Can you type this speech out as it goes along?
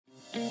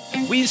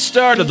We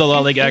started the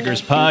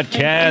Lollygaggers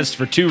podcast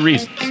for two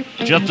reasons.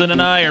 Justin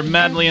and I are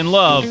madly in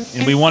love,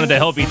 and we wanted to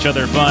help each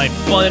other find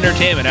fun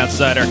entertainment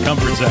outside our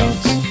comfort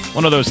zones.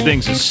 One of those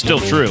things is still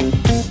true.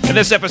 In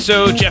this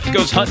episode, Jeff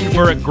goes hunting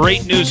for a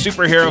great new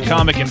superhero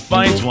comic and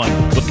finds one,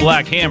 the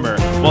Black Hammer,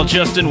 while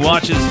Justin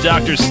watches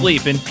Dr.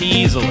 Sleep and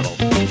pees a little.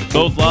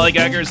 Both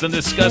Lollygaggers then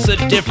discuss a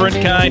different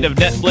kind of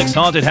Netflix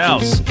haunted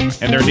house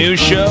and their new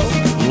show,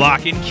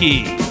 Locke and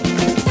Key.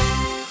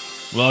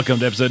 Welcome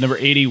to episode number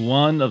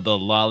 81 of the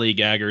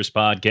Lollygaggers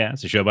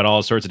podcast, a show about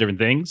all sorts of different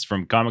things,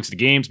 from comics to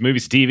games,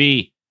 movies to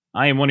TV.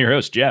 I am one of your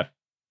hosts, Jeff.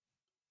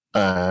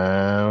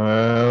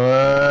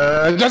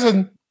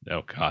 Justin.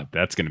 Oh, God,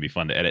 that's going to be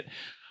fun to edit.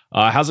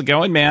 How's it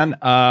going, man?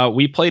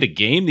 We played a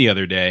game the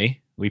other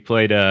day. We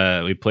played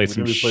games.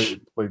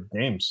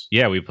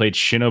 Yeah, we played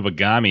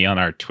Shinobagami on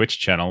our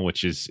Twitch channel,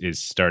 which is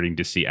starting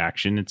to see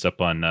action. It's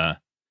up on...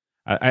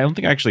 I don't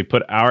think I actually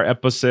put our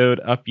episode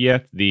up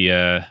yet.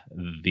 The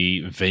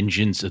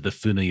Vengeance of the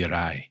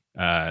Funuyarai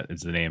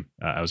is the name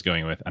I was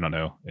going with. I don't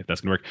know if that's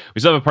going to work. We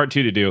still have a part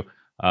 2 to do,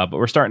 but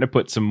we're starting to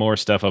put some more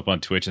stuff up on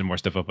Twitch and more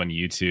stuff up on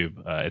YouTube.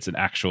 It's an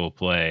actual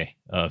play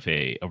of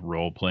a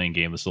role-playing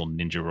game, this little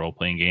ninja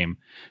role-playing game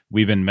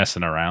we've been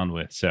messing around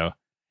with. So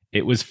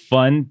it was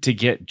fun to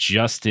get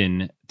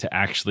Justin to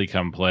actually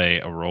come play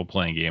a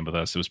role-playing game with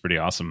us. It was pretty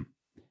awesome.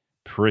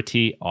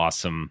 Pretty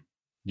awesome.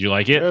 Did you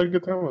like it? Yeah, a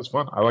good time. It was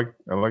fun. I like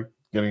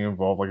getting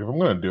involved. Like, if I'm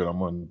going to do it, I'm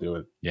going to do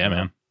it. Yeah,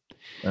 man.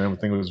 And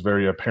everything was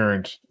very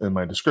apparent in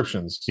my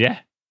descriptions. Yeah.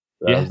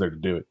 I was there to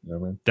do it. You know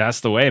what I mean?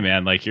 That's the way,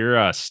 man. Like, your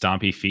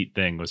stompy feet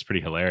thing was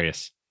pretty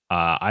hilarious.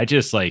 I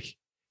just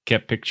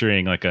kept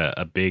picturing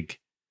a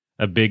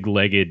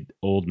big-legged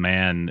old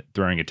man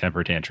throwing a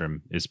temper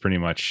tantrum is pretty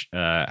much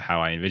how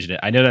I envisioned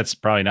it. I know that's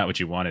probably not what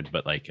you wanted,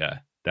 but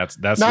that's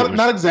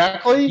not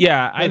exactly.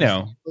 Yeah, I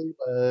know. Exactly,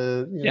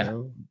 but, you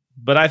know.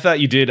 But I thought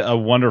you did a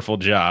wonderful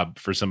job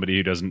for somebody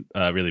who doesn't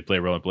really play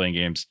role-playing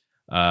games.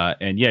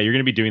 And yeah, you're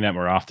going to be doing that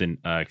more often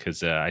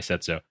because I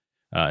said so.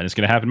 And it's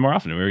going to happen more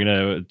often. We're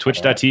going to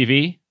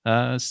twitch.tv / the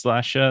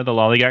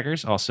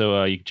Lollygaggers.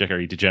 Also, you can check our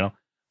YouTube channel.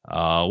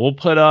 We'll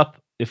put up,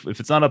 if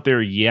it's not up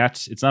there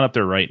yet, it's not up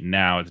there right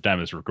now at the time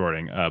of this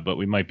recording, but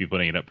we might be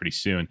putting it up pretty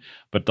soon.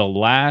 But the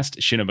last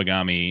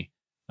Shinobagami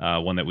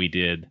one that we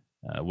did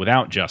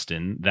without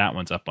Justin, that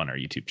one's up on our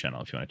YouTube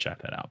channel if you want to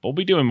check that out. But we'll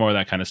be doing more of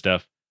that kind of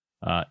stuff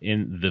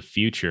in the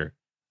future.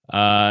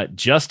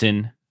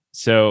 Justin,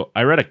 so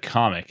I read a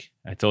comic.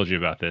 I told you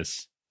about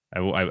this.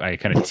 I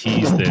kind of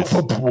teased this.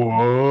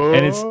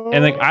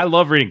 and I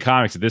love reading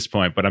comics at this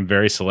point, but I'm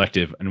very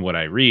selective in what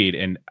I read,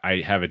 and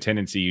I have a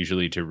tendency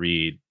usually to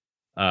read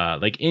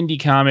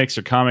indie comics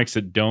or comics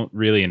that don't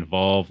really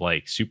involve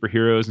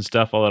superheroes and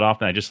stuff all that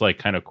often. I just like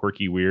kind of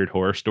quirky, weird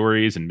horror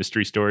stories and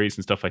mystery stories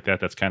and stuff like that.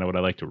 That's kind of what I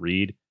like to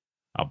read.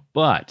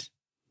 But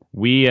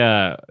me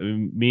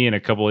and a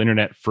couple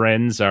internet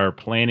friends are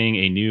planning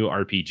a new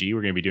RPG.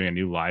 We're going to be doing a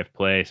new live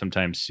play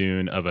sometime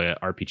soon of a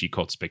RPG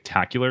called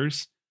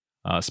Spectaculars.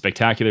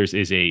 Spectaculars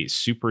is a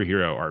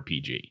superhero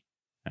RPG.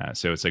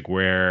 So it's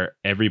where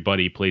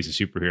everybody plays a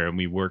superhero, and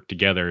we work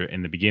together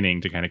in the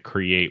beginning to kind of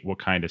create what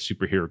kind of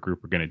superhero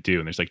group we're going to do.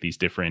 And there's these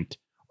different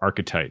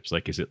archetypes.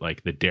 Is it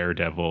the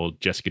Daredevil,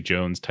 Jessica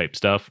Jones type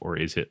stuff, or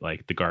is it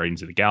the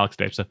Guardians of the Galaxy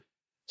type stuff?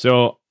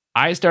 So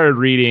I started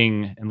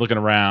reading and looking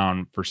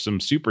around for some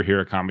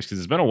superhero comics because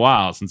it's been a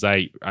while since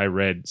I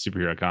read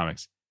superhero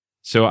comics.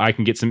 So I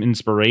can get some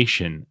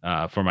inspiration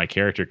for my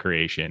character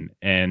creation.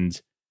 And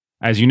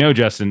as you know,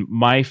 Justin,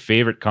 my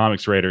favorite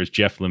comics writer is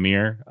Jeff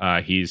Lemire.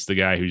 He's the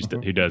guy who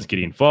does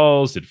Gideon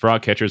Falls, did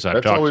Frog Catchers.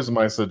 That's always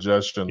my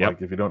suggestion.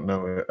 Yep. If you don't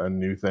know a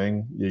new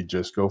thing, you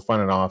just go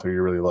find an author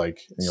you really like,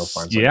 and you'll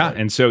find something. Yeah,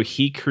 and so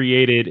he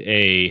created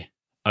a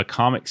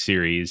comic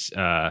series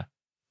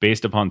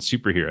based upon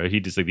superhero. He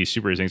does these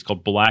superhero things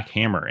called Black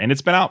Hammer, and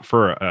it's been out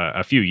for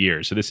a few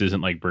years. So this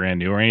isn't brand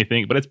new or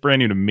anything, but it's brand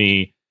new to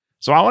me.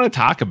 So I want to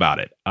talk about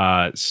it.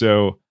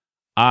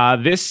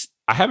 This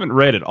I haven't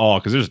read it all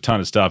because there's a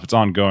ton of stuff. It's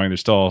ongoing. There's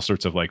still all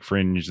sorts of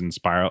fringe and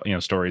spiral,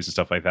 stories and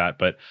stuff like that.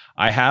 But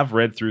I have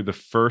read through the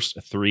first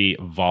 3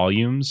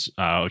 volumes,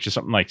 which is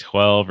something like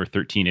 12 or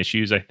 13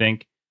 issues, I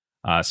think.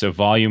 So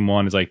volume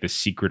 1 is the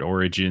secret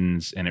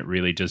origins, and it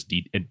really just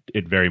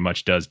it very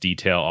much does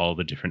detail all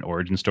the different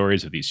origin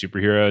stories of these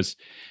superheroes.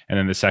 And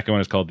then the second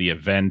one is called The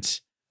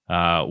Event,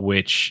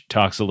 which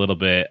talks a little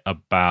bit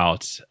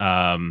about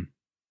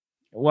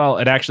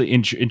it actually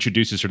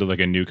introduces sort of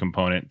a new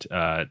component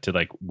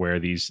to where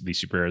these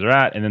superheroes are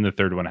at. And then the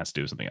third one has to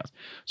do with something else.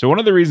 So one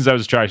of the reasons I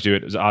was trying to do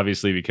it was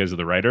obviously because of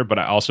the writer, but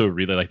I also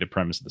really like the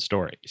premise of the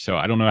story. So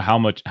I don't know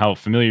how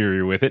familiar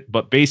you're with it,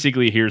 but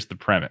basically here's the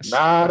premise.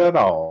 Not at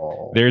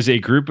all. There's a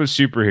group of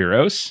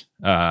superheroes,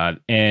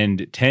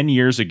 and 10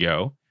 years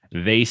ago,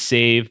 they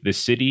saved the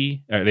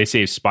city, they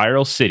saved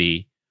Spiral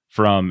City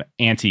from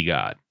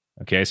Anti-God.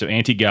 Okay, so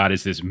Anti-God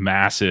is this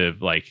massive,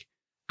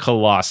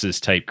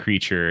 Colossus type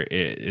creature.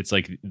 It's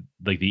like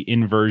the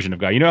inversion of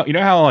God. You know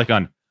how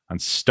on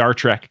Star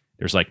Trek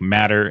there's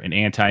matter and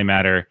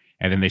antimatter,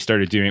 And then they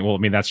started doing, well, I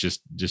mean, that's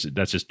just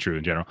true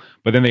in general.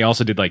 But then they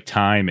also did like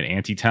time and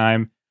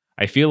anti-time.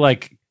 I feel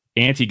like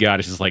anti-God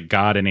is just like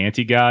God and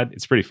anti-God.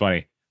 It's pretty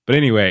funny. But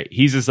anyway,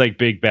 he's this like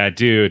big bad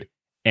dude.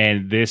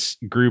 And this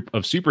group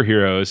of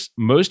superheroes,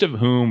 most of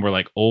whom were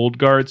like old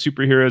guard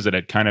superheroes that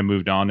had kind of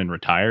moved on and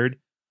retired,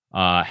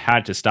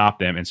 had to stop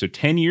them. And so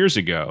 10 years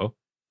ago,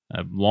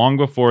 long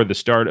before the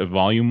start of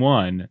Volume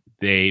 1,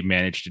 they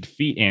managed to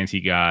defeat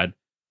anti-God.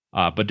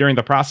 But during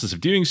the process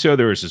of doing so,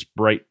 there was this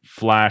bright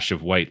flash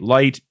of white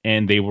light,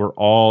 and they were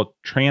all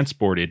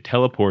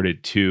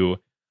teleported to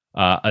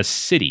a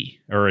city,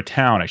 or a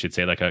town, I should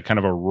say, like a kind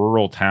of a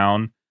rural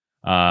town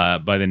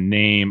by the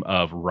name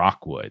of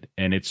Rockwood.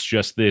 And it's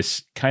just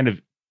this kind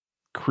of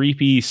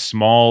creepy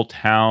small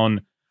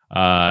town.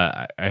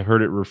 I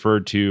heard it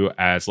referred to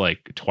as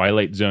like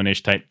Twilight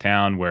Zone-ish type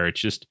town, where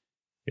it's just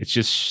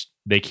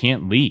they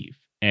can't leave.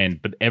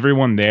 But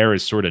everyone there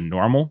is sort of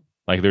normal.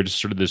 Like they're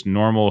just sort of this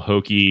normal,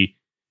 hokey,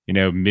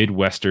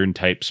 Midwestern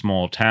type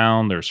small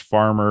town. There's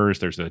farmers,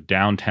 there's a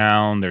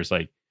downtown, there's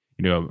like,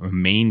 a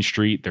main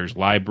street, there's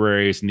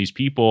libraries, and these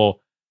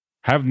people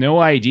have no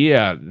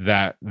idea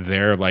that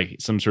they're like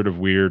some sort of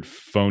weird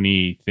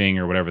phony thing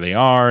or whatever they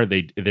are.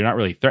 They're not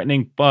really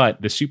threatening,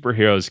 but the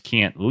superheroes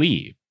can't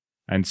leave.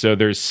 And so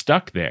they're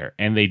stuck there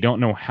and they don't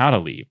know how to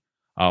leave.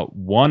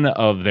 One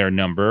of their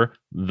number,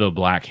 the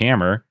Black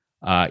Hammer,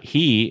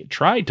 he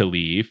tried to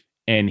leave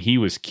and he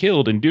was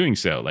killed in doing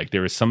so. Like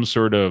there was some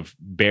sort of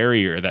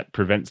barrier that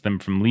prevents them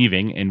from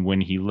leaving. And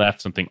when he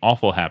left, something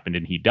awful happened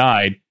and he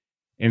died.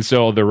 And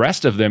so the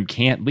rest of them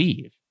can't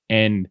leave.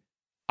 And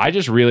I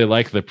just really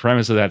like the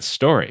premise of that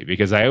story,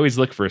 because I always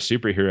look for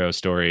superhero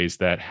stories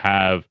that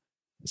have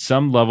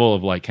some level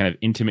of like kind of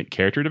intimate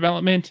character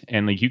development.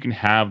 And like you can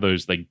have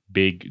those like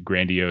big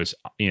grandiose,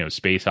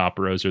 space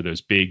operas, or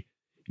those big,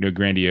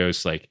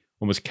 grandiose, like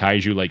almost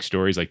kaiju like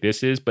stories like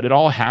this is, but it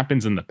all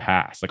happens in the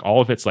past. Like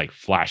all of it's like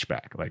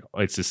flashback, like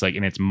it's just like,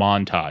 and it's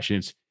montage,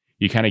 and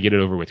you kind of get it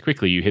over with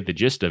quickly. You hit the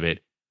gist of it.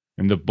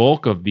 And the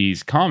bulk of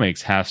these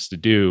comics has to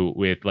do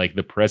with like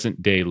the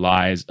present day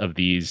lives of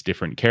these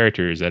different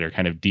characters that are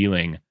kind of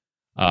dealing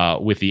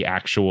with the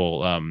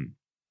actual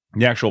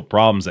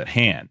problems at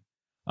hand.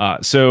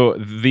 So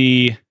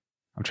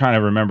I'm trying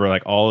to remember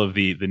like all of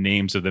the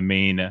names of the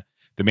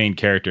main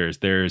characters.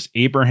 There's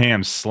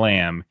Abraham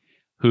Slam,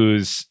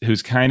 who's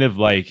kind of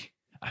like,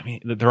 I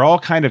mean, they're all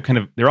kind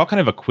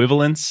of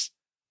equivalents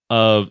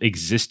of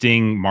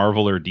existing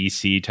Marvel or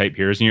DC type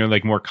heroes,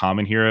 like more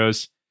common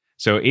heroes.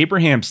 So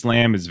Abraham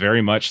Slam is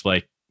very much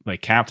like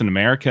Captain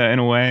America in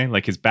a way.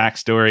 Like his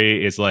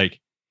backstory is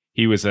like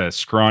he was a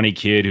scrawny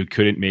kid who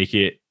couldn't make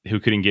it, who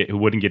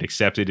wouldn't get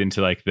accepted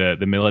into like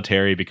the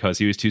military because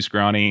he was too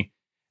scrawny.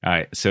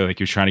 So like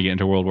he was trying to get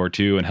into World War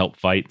II and help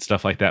fight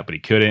stuff like that, but he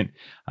couldn't.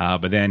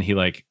 But then he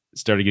like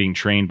started getting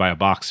trained by a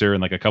boxer,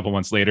 and like a couple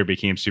months later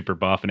became super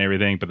buff and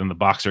everything. But then the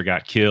boxer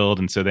got killed,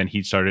 and so then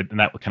he started, and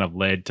that kind of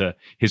led to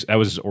that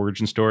was his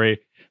origin story.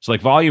 So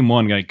like Volume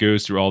 1 like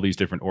goes through all these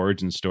different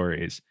origin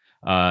stories.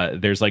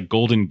 There's like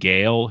Golden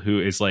Gale, who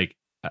is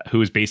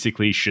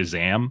basically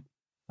Shazam.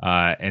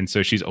 And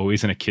so she's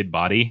always in a kid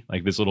body,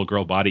 like this little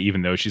girl body,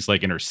 even though she's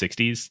like in her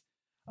 60s.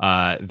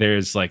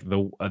 There's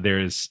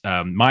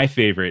my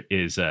favorite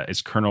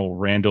is Colonel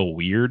Randall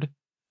Weird,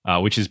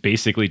 which is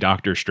basically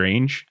Doctor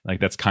Strange.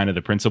 Like that's kind of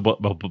the principle,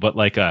 but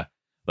like a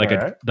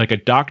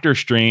Doctor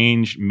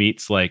Strange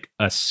meets like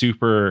a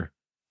super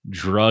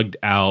drugged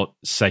out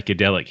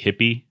psychedelic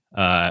hippie,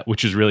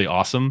 which is really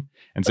awesome.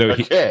 And so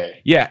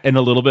and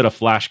a little bit of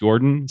Flash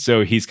Gordon.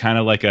 So he's kind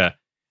of like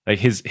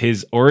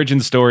his origin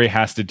story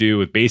has to do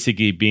with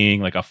basically being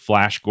like a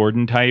Flash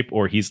Gordon type,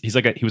 or he was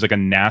like a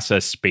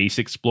NASA space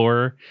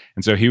explorer.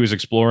 And so he was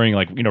exploring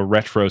like,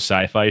 retro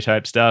sci-fi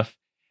type stuff,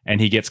 and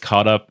he gets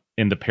caught up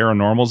in the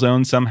paranormal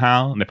zone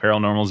somehow. And the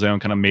paranormal zone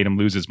kind of made him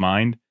lose his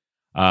mind.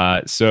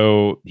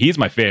 So he's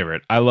my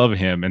favorite. I love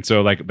him. And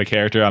so like the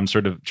character I'm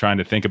sort of trying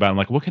to think about, I'm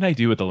like, what can I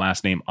do with the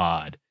last name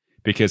Odd?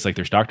 Because like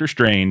there's Doctor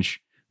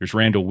Strange, there's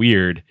Randall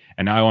Weird,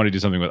 and now I want to do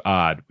something with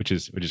Odd, which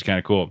is kind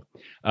of cool.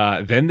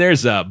 Then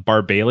there's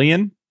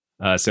Barbalian.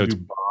 So it's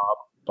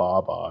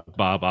Bob Odd.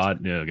 Bob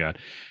Odd. Oh god.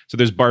 So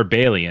there's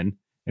Barbalian,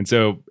 and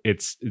so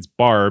it's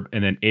Barb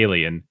and then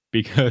Alien,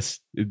 because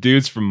the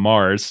dude's from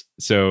Mars.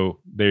 So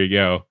there you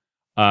go.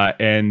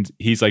 And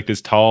he's like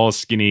this tall,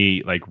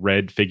 skinny, like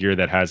red figure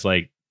that has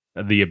like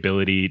the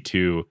ability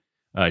to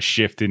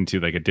shift into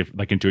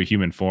like into a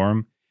human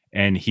form,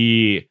 and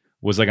he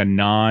was like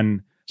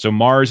So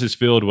Mars is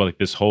filled with like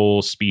this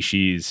whole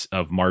species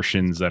of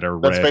Martians that are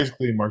red. That's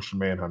basically Martian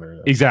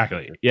Manhunter.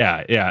 Exactly.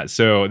 Yeah.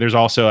 So there's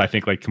also, I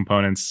think, like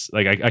components,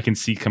 like I can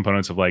see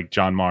components of like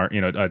John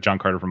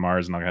Carter from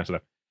Mars and all that kind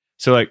of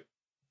stuff.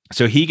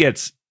 So he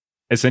gets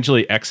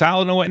essentially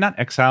exiled in a way. Not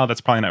exiled,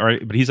 that's probably not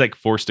right, but he's like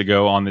forced to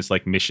go on this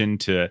like mission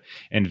to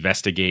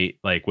investigate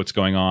like what's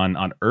going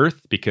on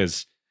Earth,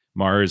 because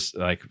Mars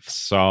like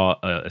saw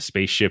a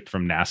spaceship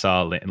from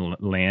NASA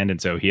land,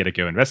 and so he had to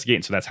go investigate.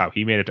 And so that's how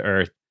he made it to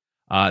Earth.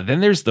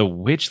 Then there's the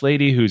witch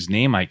lady whose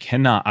name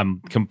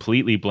I'm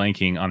completely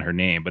blanking on her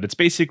name, but it's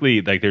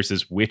basically like there's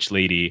this witch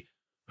lady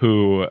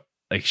who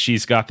like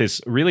she's got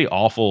this really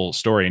awful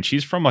story, and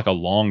she's from like a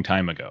long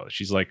time ago.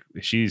 She's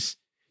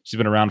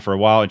been around for a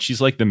while, and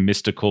she's like the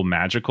mystical,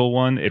 magical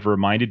one. It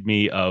reminded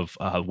me of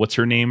what's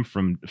her name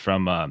from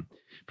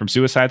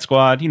Suicide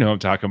Squad. You know what I'm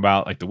talking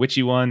about, like the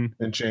witchy one,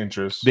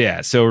 Enchantress.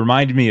 Yeah, so it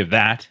reminded me of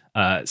that.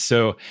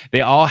 So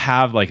they all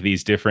have like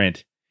these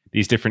different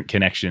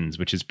connections,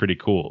 which is pretty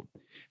cool.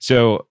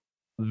 So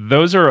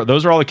those are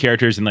all the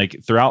characters, and like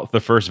throughout the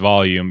first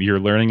volume, you're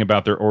learning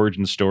about their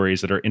origin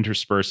stories that are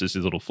interspersed as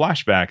these little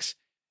flashbacks,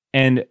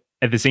 and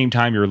at the same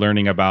time, you're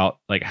learning about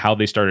like how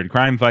they started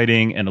crime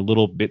fighting and a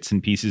little bits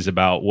and pieces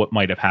about what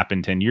might have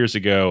happened 10 years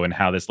ago and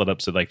how this led up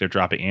to like they're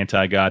dropping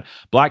Anti-God.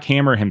 Black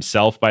Hammer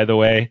himself, by the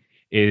way,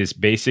 is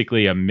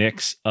basically a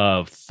mix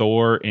of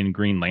Thor and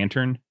Green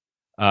Lantern,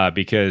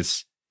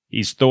 because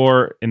he's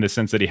Thor in the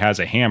sense that he has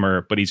a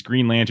hammer, but he's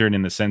Green Lantern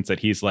in the sense that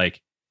he's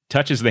like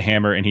touches the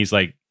hammer and he's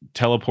like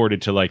teleported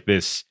to like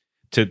this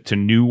to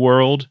New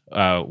World,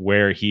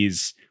 where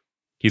he's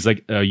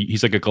like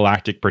a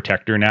galactic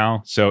protector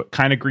now. So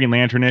kind of Green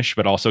Lanternish,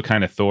 but also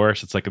kind of Thor.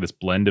 So it's like this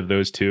blend of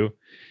those two.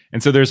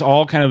 And so there's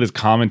all kind of this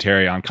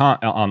commentary on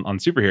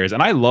superheroes,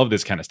 and I love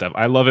this kind of stuff.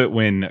 I love it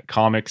when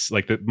comics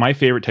like my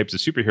favorite types of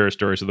superhero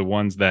stories are the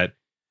ones that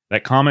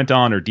comment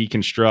on or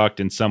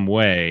deconstruct in some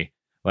way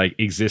like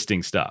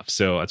existing stuff.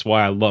 So that's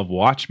why I love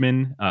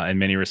Watchmen in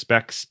many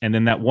respects. And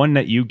then that one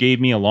that you gave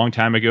me a long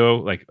time ago,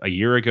 like a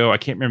year ago, I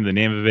can't remember the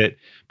name of it,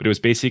 but it was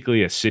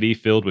basically a city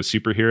filled with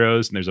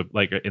superheroes, and there's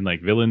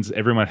like villains.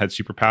 Everyone had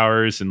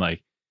superpowers, and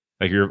like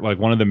you're like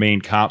one of the main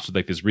cops with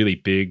like this really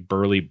big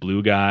burly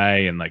blue guy,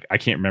 and like I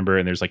can't remember.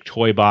 And there's like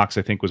Toy Box,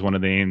 I think was one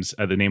of the names,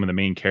 the name of the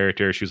main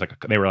character. She was like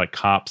they were like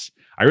cops.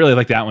 I really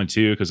like that one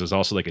too because it was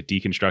also like a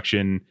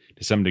deconstruction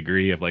to some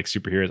degree of like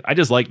superheroes. I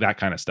just like that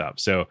kind of stuff.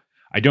 So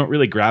I don't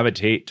really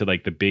gravitate to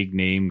like the big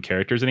name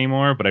characters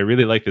anymore, but I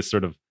really like this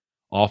sort of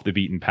off the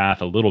beaten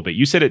path a little bit.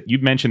 You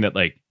mentioned that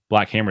like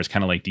Black Hammer is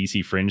kind of like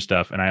DC Fringe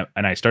stuff,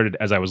 and I started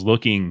as I was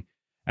looking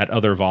at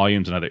other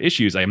volumes and other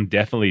issues, I am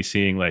definitely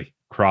seeing like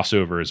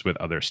crossovers with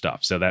other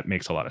stuff. So that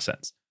makes a lot of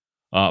sense.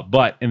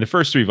 But in the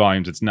first 3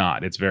 volumes, it's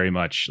not. It's very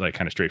much like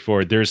kind of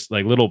straightforward. There's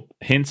like little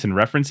hints and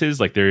references.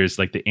 Like there's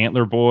like the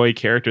Antler Boy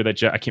character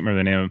that I can't remember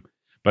the name,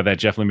 but that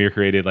Jeff Lemire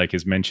created, like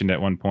is mentioned at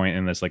one point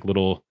in this like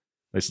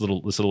this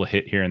little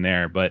hit here and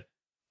there. But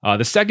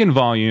the second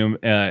volume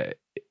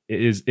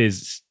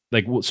is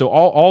like, so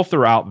all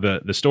throughout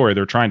the story,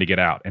 they're trying to get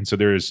out. And so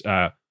there's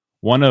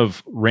one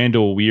of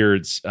Randall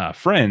Weird's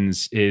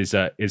friends is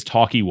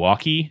Talkie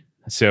Walkie.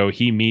 So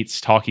he meets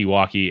Talkie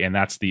Walkie, and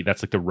that's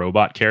like the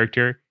robot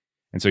character.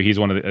 And so he's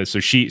one of the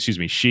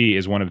she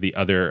is one of the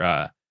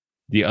other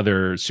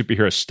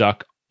superheroes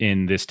stuck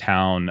in this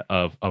town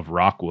of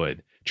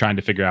Rockwood, trying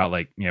to figure out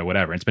like, you know,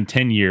 whatever. And it's been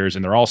 10 years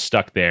and they're all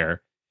stuck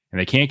there and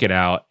they can't get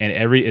out. And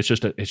it's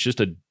just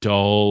a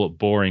dull,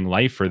 boring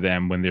life for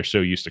them when they're so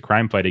used to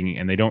crime fighting,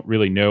 and they don't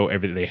really know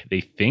everything.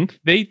 They think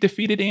they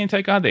defeated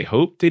Anti-God. They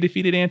hope they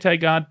defeated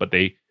Anti-God, but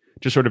they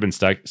just sort of been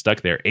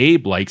stuck there.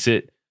 Abe likes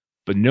it,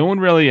 but no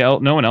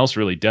one else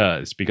really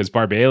does, because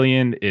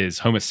Barbalian is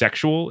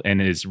homosexual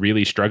and is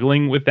really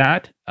struggling with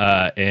that.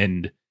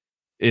 And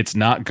it's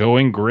not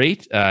going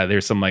great.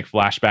 There's some like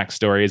flashback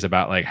stories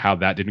about like how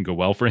that didn't go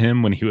well for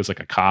him when he was like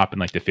a cop in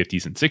like the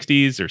 50s and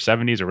 60s or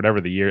 70s or whatever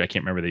the year. I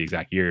can't remember the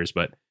exact years,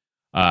 but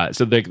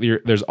so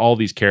there's all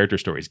these character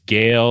stories.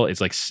 Gail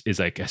is like a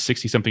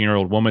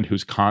 60-something-year-old woman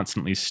who's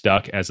constantly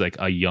stuck as like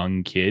a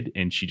young kid,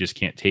 and she just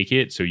can't take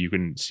it. So you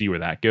can see where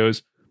that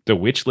goes. The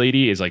witch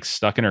lady is like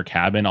stuck in her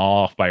cabin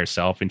all off by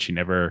herself, and she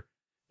never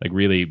like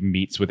really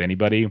meets with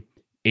anybody.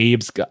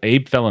 Abe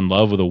fell in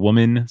love with a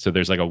woman, so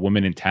there's like a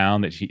woman in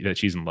town that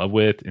she's in love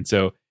with, and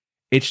so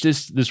it's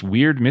just this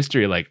weird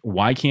mystery. Like,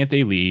 why can't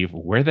they leave?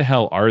 Where the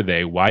hell are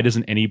they? Why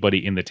doesn't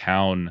anybody in the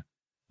town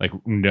like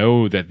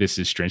know that this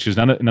is strange? Because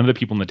none of the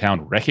people in the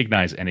town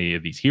recognize any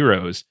of these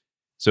heroes,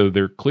 so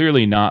they're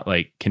clearly not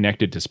like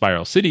connected to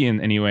Spiral City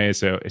in any way.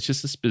 So it's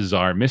just this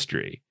bizarre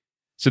mystery.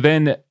 So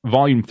then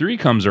Volume 3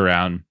 comes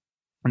around.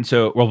 And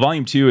so,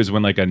 Volume 2 is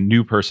when like a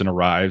new person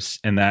arrives,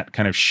 and that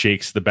kind of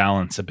shakes the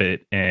balance a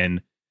bit.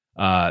 And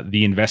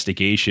the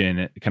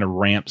investigation kind of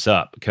ramps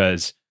up,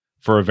 because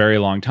for a very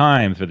long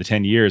time, for the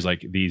 10 years,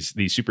 like these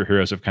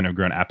superheroes have kind of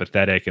grown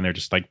apathetic, and they're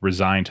just like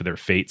resigned to their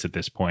fates at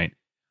this point.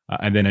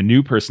 And then a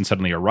new person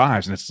suddenly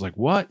arrives, and it's like,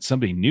 what?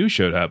 Somebody new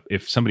showed up.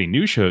 If somebody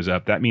new shows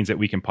up, that means that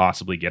we can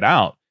possibly get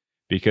out.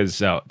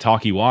 Because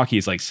Talkie Walkie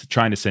is like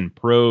trying to send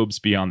probes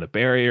beyond the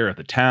barrier of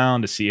the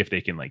town to see if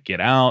they can like get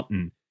out,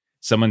 and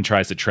someone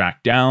tries to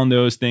track down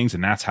those things,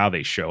 and that's how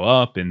they show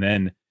up. And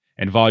then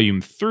in Volume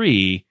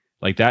 3,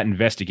 like that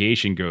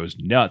investigation goes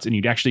nuts, and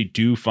you actually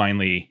do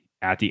finally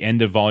at the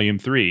end of Volume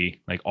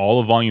 3, like all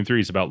of Volume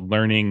 3 is about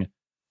learning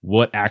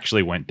what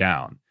actually went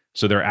down.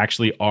 So there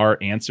actually are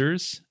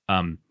answers.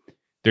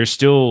 There's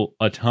still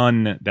a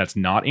ton that's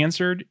not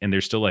answered, and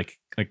there's still like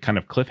kind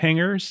of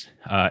cliffhangers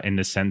in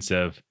the sense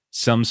of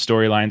some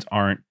storylines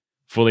aren't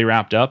fully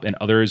wrapped up and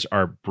others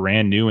are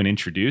brand new and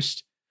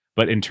introduced.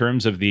 But in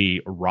terms of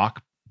the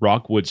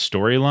Rockwood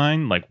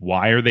storyline, like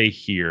why are they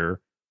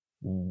here?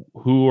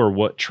 who or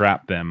what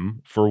trapped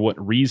them, for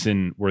what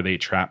reason were they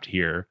trapped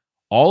here.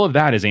 All of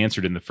that is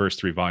answered in the first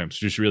 3 volumes,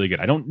 which is really good.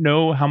 I don't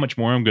know how much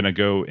more I'm going to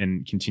go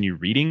and continue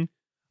reading.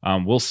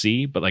 We'll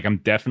see, but like I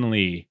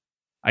definitely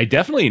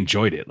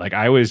enjoyed it. Like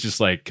I was just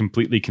like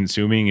completely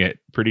consuming it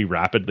pretty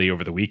rapidly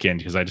over the weekend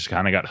because I just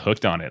kind of got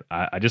hooked on it.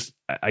 I just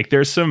like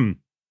there's some,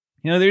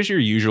 there's your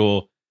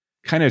usual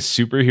kind of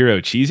superhero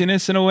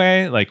cheesiness in a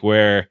way, like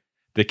where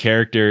the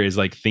character is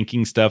like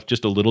thinking stuff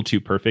just a little too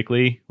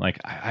perfectly. Like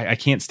I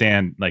can't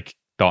stand like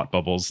thought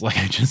bubbles. Like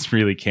I just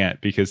really can't,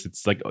 because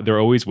it's like they're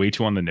always way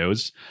too on the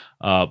nose.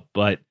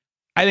 But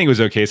I think it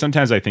was okay.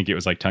 Sometimes I think it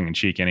was like tongue in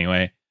cheek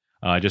anyway.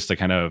 Just to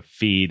kind of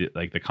feed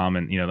like the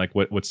common, like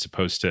what's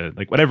supposed to,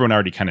 like what everyone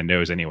already kind of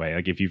knows anyway.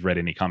 Like if you've read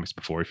any comics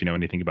before, if you know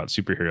anything about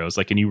superheroes,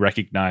 like, and you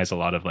recognize a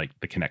lot of like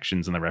the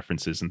connections and the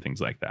references and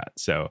things like that.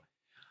 So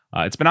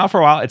it's been out for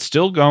a while. It's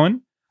still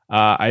going.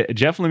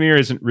 Jeff Lemire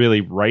isn't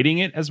really writing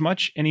it as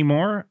much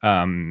anymore.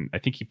 I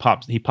think he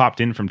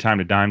popped in from time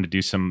to time to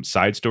do some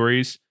side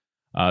stories.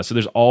 So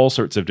there's all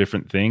sorts of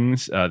different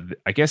things.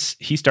 I guess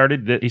he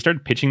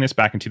started pitching this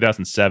back in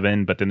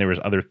 2007, but then there was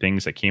other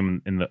things that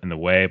came in the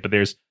way. But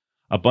there's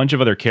a bunch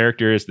of other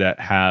characters that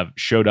have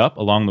showed up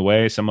along the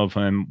way. Some of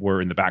them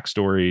were in the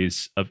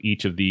backstories of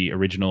each of the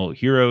original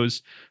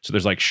heroes. So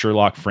there's like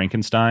Sherlock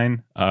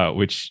Frankenstein,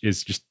 which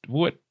is just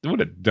what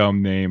a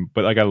dumb name,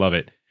 but like I love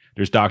it.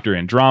 There's Dr.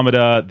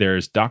 Andromeda.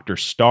 There's Dr.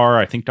 Star.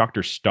 I think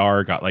Dr.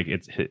 Star got like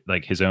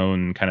like his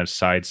own kind of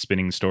side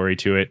spinning story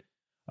to it.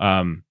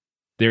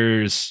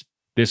 There's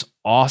this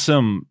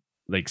awesome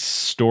like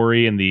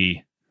story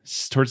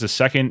towards the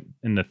second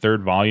and the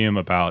third volume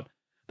about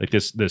like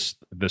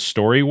the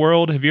story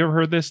world. Have you ever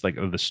heard this? Like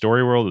the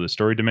story world or the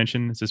story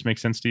dimension? Does this make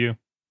sense to you?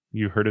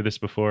 You heard of this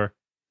before?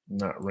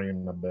 Not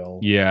ringing the bell.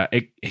 Yeah,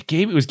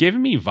 it was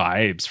giving me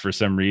vibes for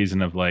some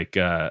reason of like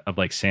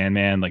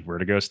Sandman, like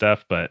Vertigo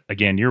stuff. But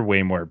again, you're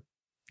way more,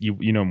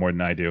 you know more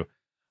than I do.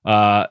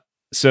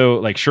 So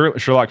like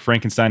Sherlock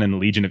Frankenstein and the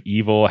Legion of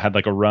Evil had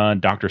like a run.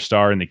 Dr.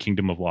 Star and the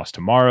Kingdom of Lost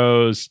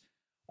Tomorrows.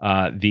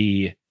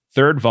 The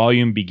third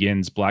volume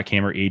begins Black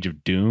Hammer Age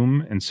of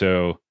Doom, and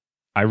so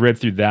I read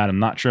through that. I'm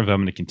not sure if I'm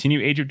going to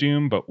continue Age of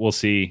Doom, but we'll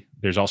see.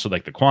 There's also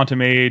like the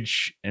Quantum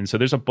Age, and so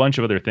there's a bunch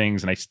of other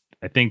things. And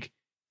I think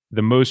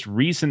the most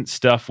recent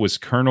stuff was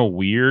Colonel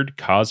Weird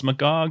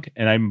Cosmagog,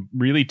 and I'm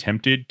really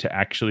tempted to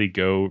actually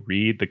go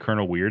read the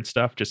Colonel Weird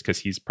stuff just because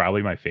he's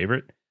probably my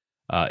favorite.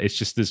 It's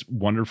just this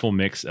wonderful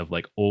mix of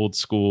like old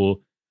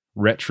school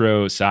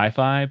retro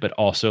sci-fi, but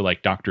also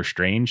like Doctor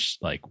Strange,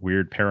 like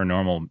weird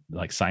paranormal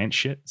like science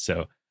shit.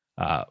 So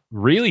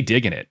really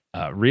digging it,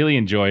 really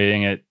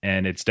enjoying it,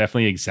 and it's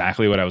definitely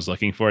exactly what I was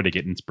looking for to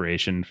get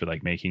inspiration for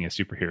like making a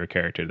superhero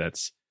character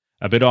that's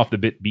a bit off the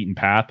beaten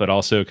path, but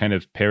also kind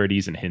of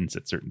parodies and hints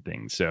at certain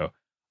things. So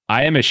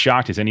I am as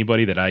shocked as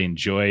anybody that I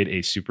enjoyed a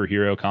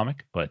superhero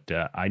comic, but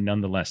I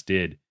nonetheless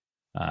did.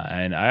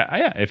 And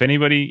I if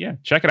anybody,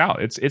 check it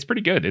out. It's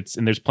pretty good.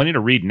 And there's plenty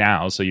to read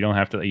now, so you don't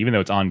have to, even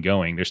though it's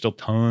ongoing, there's still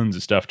tons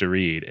of stuff to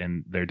read,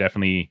 and they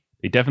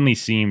definitely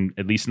seem,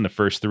 at least in the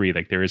first 3,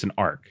 like there is an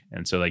arc.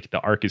 And so like the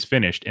arc is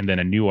finished and then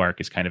a new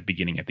arc is kind of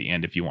beginning at the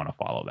end if you want to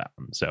follow that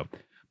one. So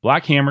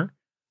Black Hammer,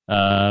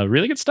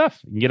 really good stuff.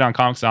 You can get on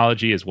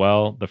Comixology as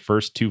well. The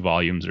first 2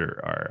 volumes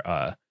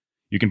are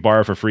you can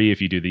borrow for free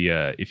if you do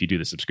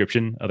the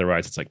subscription.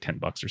 Otherwise it's like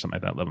 $10 or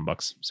something like that,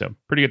 $11. So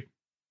pretty good.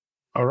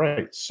 All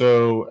right.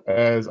 So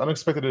as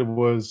unexpected it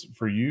was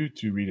for you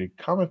to read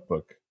a comic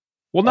book.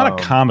 Well, not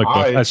a comic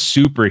book, a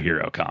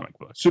superhero comic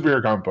book.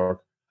 Superhero comic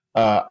book.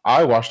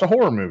 I watched a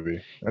horror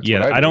movie. That's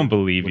I don't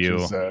believe you.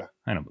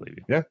 I don't believe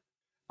you.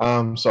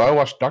 Yeah. So I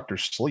watched Dr.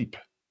 Sleep,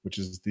 which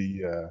is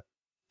the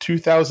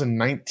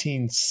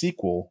 2019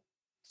 sequel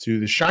to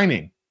The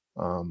Shining.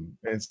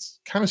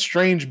 It's kind of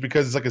strange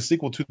because it's like a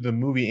sequel to the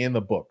movie and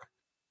the book,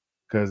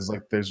 because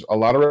like there's a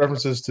lot of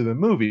references to the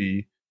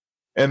movie,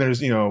 and there's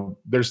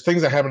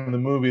things that happen in the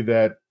movie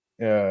that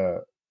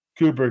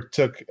Kubrick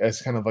took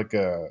as kind of like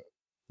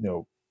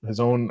his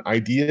own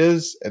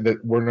ideas and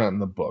that were not in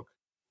the book.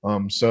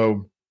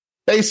 So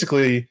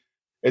basically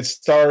it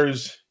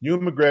stars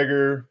Ewan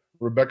McGregor,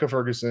 Rebecca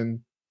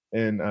Ferguson,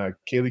 and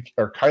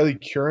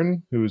Kylie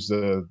Curran, who's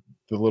the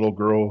little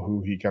girl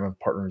who he kind of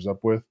partners up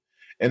with.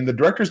 And the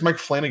director is Mike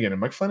Flanagan. And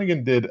Mike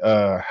Flanagan did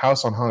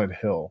House on Haunted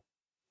Hill,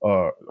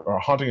 or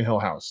Haunting a Hill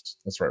House.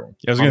 That's the right one.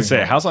 Yeah, I was going to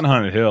say House on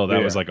Haunted Hill.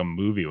 That was like a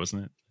movie,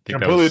 wasn't it? I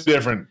think completely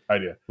different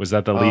idea. Was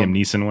that the Liam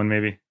Neeson one,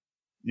 maybe?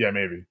 Yeah,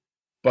 maybe.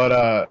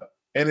 But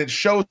and it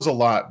shows a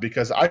lot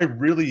because I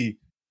really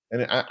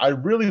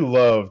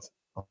loved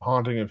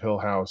Haunting of Hill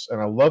House,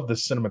 and I love the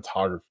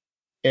cinematography.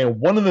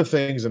 And one of the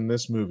things in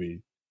this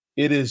movie,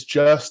 it is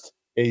just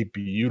a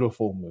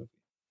beautiful movie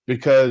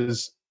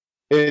because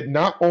it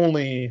not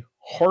only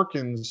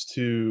harkens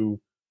to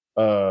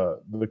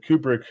the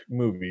Kubrick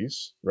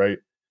movies, right?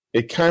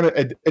 It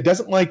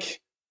doesn't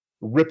like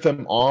rip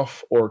them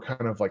off or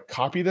kind of like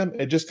copy them.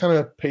 It just kind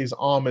of pays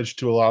homage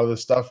to a lot of the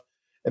stuff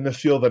and the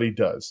feel that he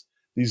does.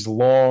 These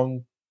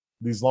long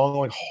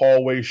like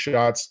hallway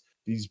shots,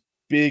 these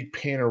big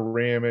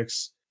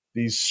panoramics,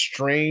 these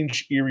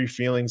strange, eerie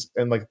feelings.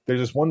 And like, there's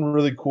this one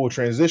really cool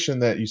transition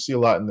that you see a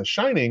lot in The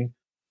Shining,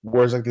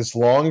 where it's like this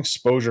long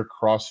exposure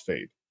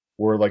crossfade,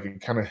 where like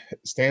it kind of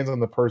stands on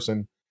the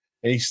person,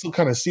 and you still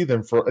kind of see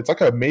them for it's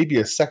like a maybe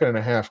a second and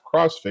a half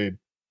crossfade,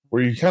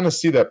 where you kind of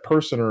see that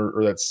person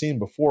or that scene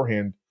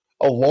beforehand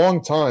a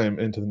long time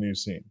into the new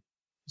scene.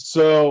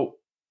 So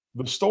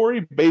the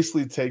story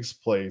basically takes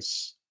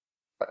place.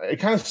 It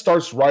kind of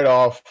starts right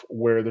off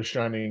where The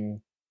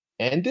Shining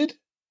ended,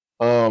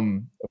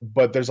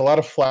 but there's a lot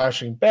of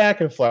flashing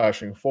back and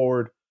flashing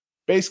forward.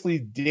 Basically,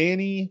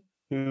 Danny,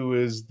 who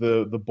is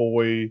the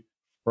boy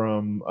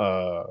from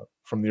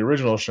the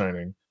original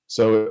Shining,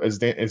 so as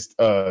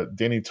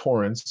Danny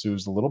Torrance,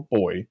 who's the little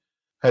boy,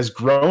 has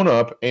grown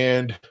up,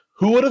 and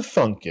who would have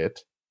thunk it?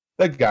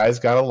 That guy's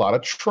got a lot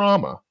of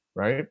trauma,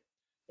 right?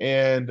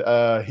 And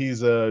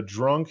he's a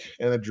drunk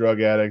and a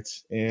drug addict,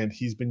 and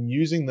he's been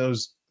using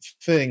those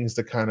things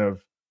to kind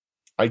of,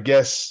 I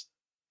guess,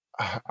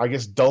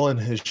 dullen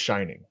his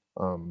shining,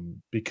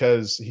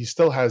 because he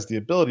still has the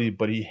ability,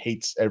 but he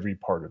hates every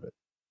part of it.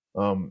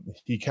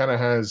 He kind of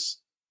has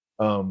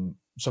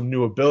some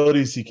new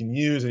abilities he can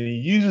use, and he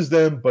uses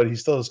them, but he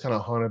still is kind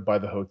of haunted by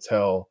the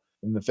hotel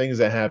and the things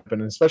that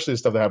happen, and especially the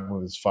stuff that happened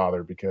with his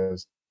father,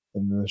 because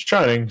in The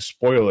Shining,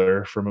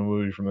 spoiler from a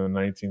movie from the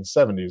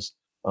 1970s,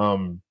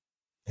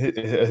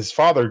 his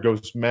father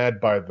goes mad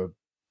by the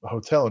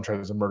hotel and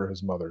tries to murder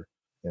his mother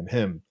and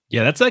him.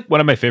 Yeah, that's like one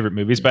of my favorite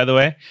movies, by the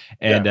way.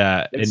 And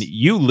and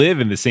you live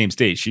in the same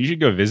state. So you should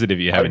go visit if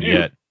you haven't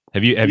yet.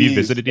 Have you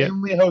visited yet?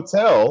 Stanley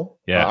Hotel.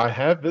 Yeah, I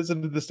have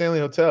visited the Stanley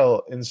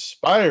Hotel.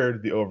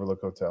 Inspired the Overlook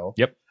Hotel.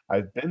 Yep,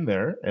 I've been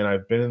there, and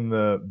I've been in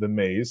the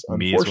maze.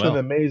 Me Unfortunately, as well.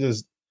 the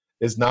maze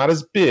is not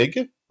as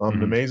big.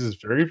 The maze is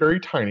very, very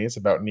tiny. It's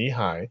about knee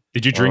high.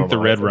 Did you drink the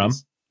red rum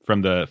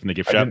from the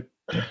gift shop?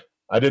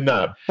 I did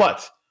not,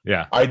 but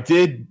yeah, I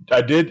did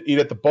eat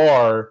at the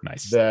bar.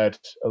 Nice. That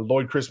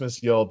Lloyd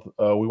Christmas yelled,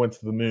 "We went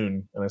to the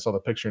moon," and I saw the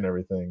picture and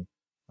everything.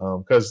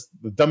 Because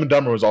the Dumb and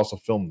Dumber was also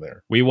filmed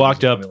there. We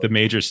walked up the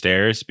major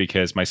stairs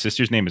because my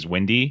sister's name is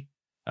Wendy,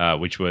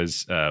 which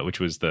was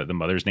the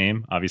mother's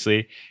name,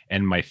 obviously.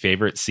 And my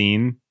favorite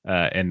scene,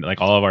 and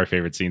like all of our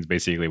favorite scenes,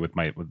 basically with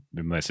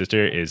my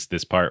sister, is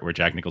this part where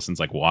Jack Nicholson's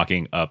like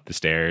walking up the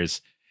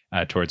stairs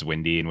towards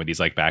Wendy, and Wendy's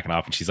like backing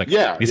off, and she's like,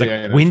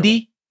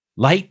 Wendy,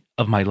 light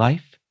of my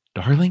life,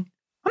 darling,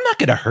 I'm not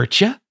gonna hurt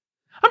you.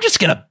 I'm just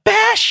gonna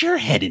bash your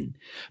head in,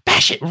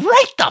 bash it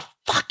right the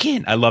fuck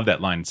in. I love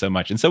that line so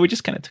much, and so we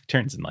just kind of took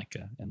turns and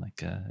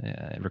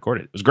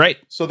recorded. It was great.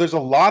 So there's a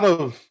lot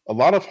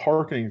of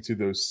hearkening to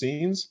those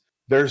scenes.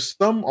 There's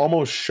some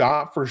almost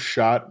shot for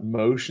shot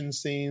motion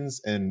scenes,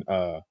 and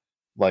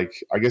like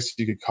I guess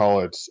you could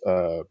call it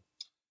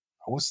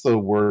what's the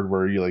word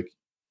where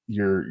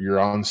you're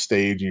on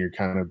stage and you're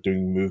kind of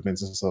doing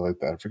movements and stuff like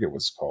that. I forget what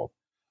it's called,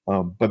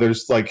 but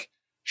there's like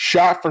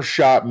shot for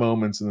shot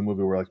moments in the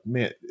movie where like,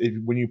 man,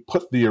 when you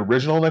put the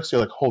original next to,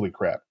 you're like, holy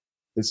crap,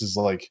 this is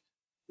like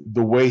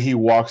the way he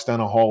walks down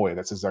a hallway.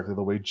 That's exactly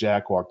the way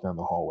Jack walked down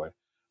the hallway.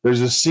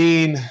 There's a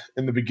scene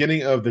in the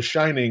beginning of The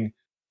Shining,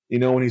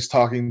 when he's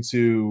talking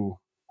to,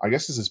 I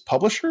guess it's his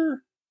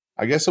publisher.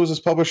 I guess it was his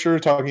publisher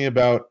talking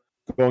about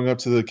going up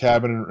to the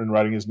cabin and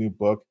writing his new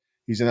book.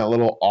 He's in that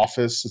little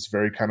office. It's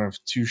very kind of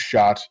two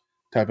shot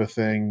type of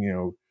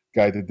thing,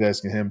 guy at the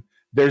desk and him.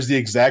 There's the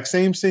exact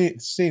same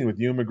scene with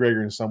Ewan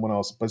McGregor and someone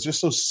else, but it's just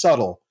so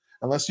subtle.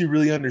 Unless you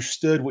really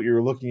understood what you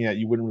were looking at,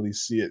 you wouldn't really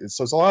see it.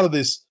 So it's a lot of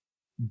this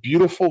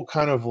beautiful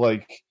kind of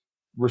like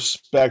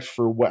respect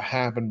for what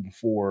happened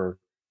before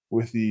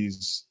with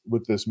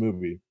this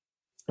movie.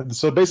 And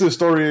so basically the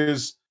story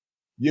is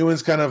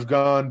Ewan's kind of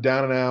gone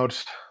down and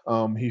out.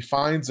 He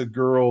finds a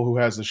girl who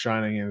has The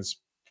Shining and is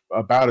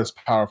about as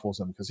powerful as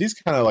him, because he's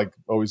kind of like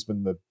always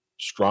been the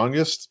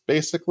strongest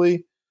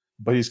basically,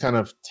 but he's kind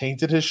of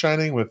tainted his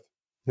shining with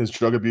his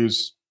drug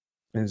abuse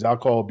and his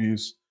alcohol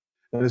abuse.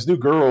 And this new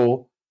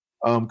girl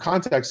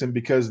contacts him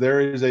because there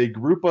is a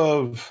group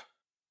of,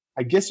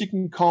 I guess you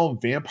can call them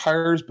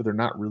vampires, but they're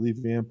not really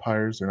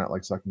vampires. They're not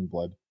like sucking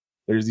blood.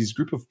 There's these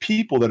group of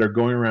people that are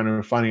going around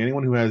and finding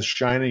anyone who has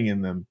shining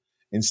in them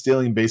and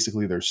stealing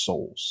basically their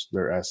souls,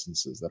 their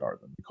essences that are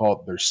them. They call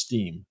it their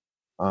steam,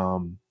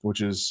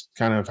 which is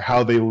kind of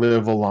how they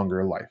live a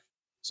longer life.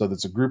 So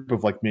that's a group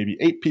of like maybe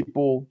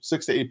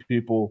 6 to 8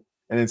 people.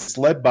 And it's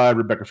led by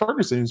Rebecca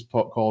Ferguson, who's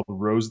called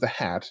Rose the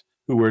Hat,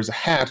 who wears a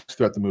hat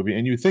throughout the movie.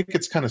 And you think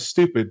it's kind of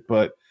stupid,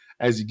 but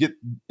as you get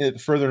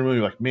it further in the movie,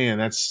 you're like, man,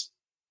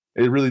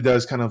 it really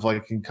does kind of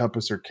like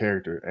encompass her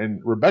character.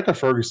 And Rebecca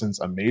Ferguson's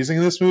amazing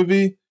in this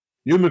movie.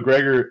 Ewan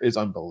McGregor is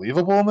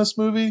unbelievable in this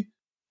movie.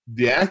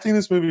 The acting in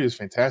this movie is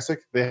fantastic.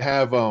 They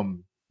have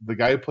the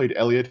guy who played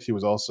Elliot. He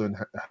was also in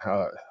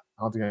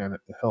Haunting on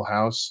Hill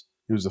House.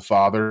 He was the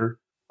father.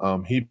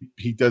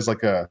 He does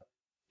like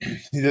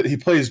he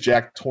plays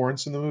Jack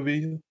Torrance in the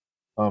movie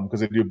because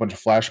they do a bunch of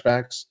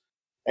flashbacks,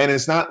 and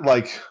it's not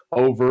like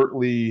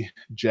overtly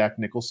Jack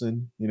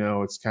Nicholson.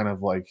 It's kind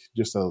of like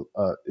just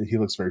he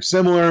looks very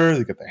similar.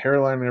 They got the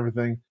hairline and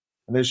everything,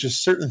 and there's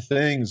just certain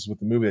things with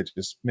the movie that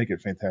just make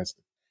it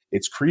fantastic.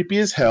 It's creepy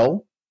as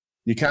hell.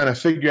 you kind of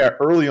figure out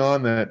early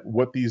on that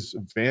what these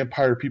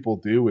vampire people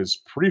do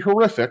is pretty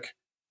horrific.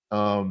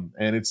 And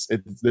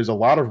there's a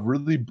lot of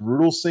really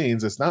brutal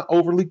scenes. It's not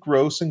overly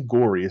gross and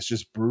gory. It's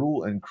just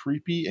brutal and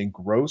creepy and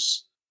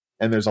gross.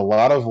 And there's a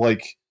lot of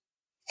like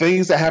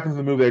things that happen in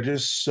the movie that are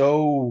just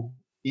so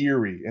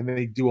eerie. And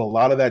they do a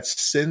lot of that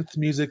synth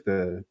music,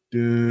 the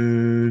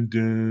dun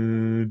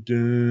dun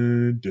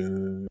dun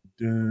dun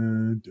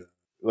dun dun.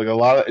 Like a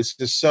lot of it's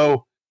just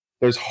so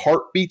there's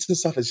heartbeats and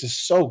stuff. It's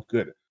just so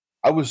good.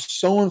 I was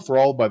so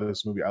enthralled by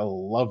this movie. I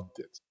loved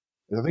it.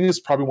 I think it's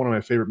probably one of my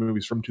favorite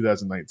movies from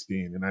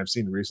 2019, and I've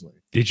seen it recently.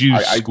 Did you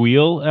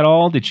squeal at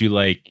all? Did you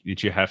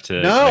have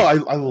to? No,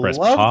 like, I press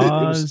loved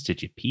pause? it.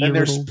 Did you pee? And a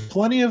little?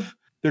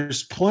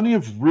 there's plenty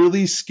of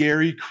really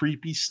scary,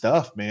 creepy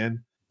stuff,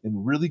 man,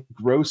 and really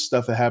gross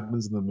stuff that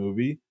happens in the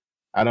movie.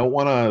 I don't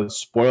want to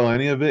spoil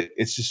any of it.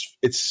 It's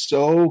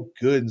so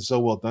good and so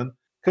well done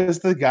because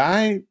the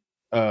guy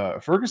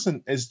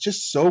Ferguson is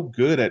just so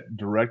good at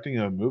directing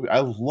a movie.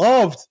 I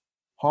loved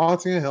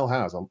Haunting of Hill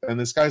House, and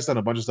this guy's done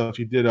a bunch of stuff.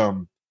 He did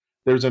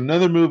there's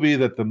another movie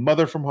that the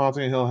mother from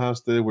Haunting of Hill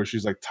House did where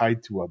she's like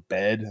tied to a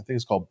bed. I think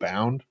it's called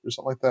Bound or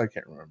something like that. I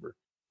can't remember.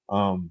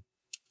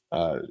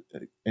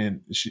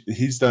 And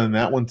he's done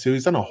that one too.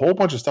 He's done a whole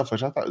bunch of stuff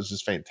which I thought was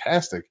just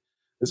fantastic.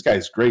 This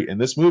guy's great, and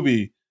this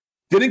movie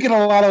didn't get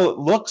a lot of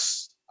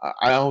looks,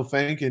 I don't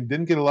think, and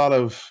didn't get a lot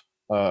of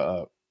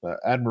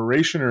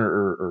admiration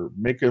or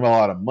make him a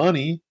lot of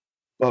money.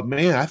 But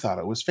man, I thought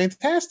it was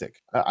fantastic.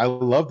 I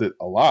loved it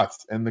a lot.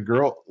 And the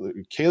girl,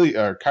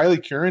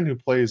 Kylie Curran, who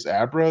plays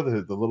Abra,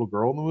 the little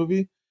girl in the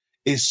movie,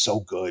 is so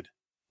good.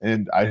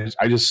 And I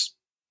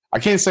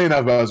can't say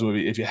enough about this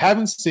movie. If you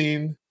haven't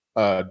seen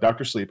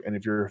Dr. Sleep, and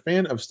if you're a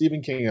fan of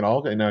Stephen King at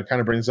all, and it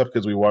kind of brings up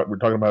because we're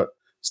talking about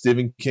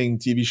Stephen King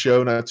TV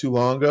show not too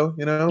long ago,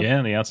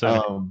 Yeah, The Outsider.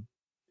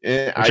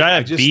 Which I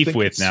have beef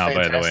with now,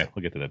 fantastic. By the way.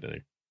 We'll get to that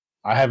later.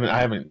 I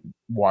haven't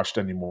watched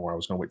anymore. I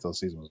was going to wait till the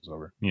season was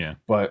over. Yeah.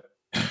 But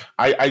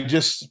I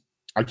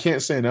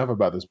can't say enough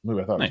about this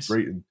movie. I thought it was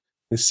great, and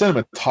the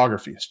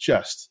cinematography is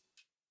just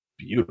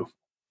beautiful.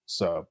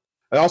 So,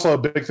 and also a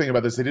big thing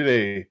about this, they did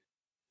a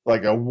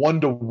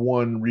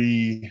 1-to-1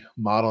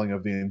 remodeling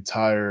of the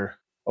entire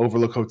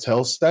Overlook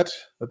Hotel set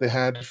that they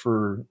had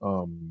for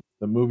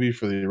the movie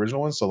for the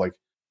original one. So like,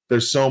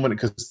 there's so many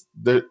because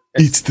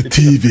it's the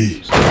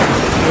TV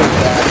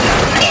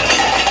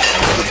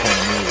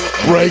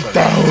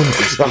breakdown.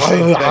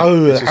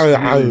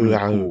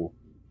 Cool.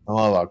 A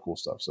lot of cool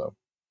stuff. So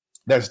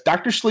that's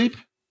Dr. Sleep,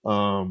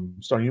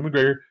 starring Ewan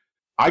McGregor.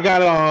 I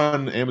got it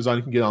on Amazon.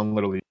 You can get it on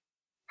literally.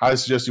 I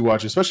suggest you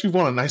watch it, especially if you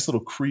want a nice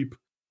little creep,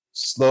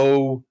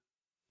 slow,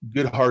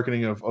 good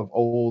harkening of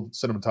old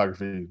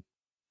cinematography.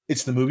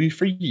 It's the movie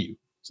for you.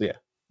 So yeah.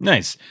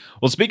 Nice.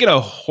 Well, speaking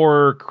of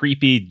horror,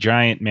 creepy,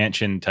 giant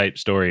mansion type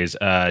stories,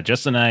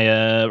 Justin and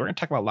I, we're going to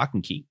talk about Locke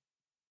and Key.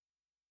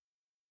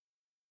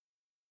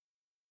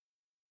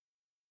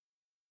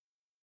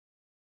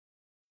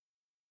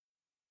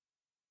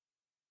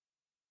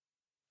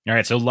 All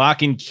right, so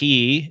Locke and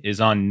Key is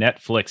on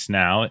Netflix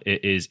now.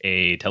 It is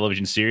a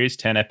television series,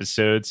 10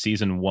 episodes,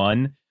 season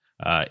 1.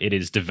 It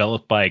is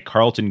developed by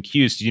Carlton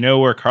Cuse. Do you know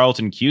where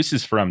Carlton Cuse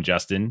is from,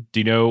 Justin? Do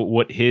you know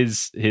what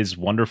his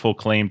wonderful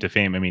claim to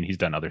fame? I mean, he's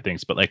done other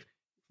things, but like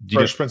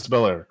Fresh Prince of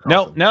Bel-Air.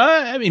 No.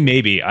 I mean,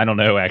 maybe I don't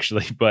know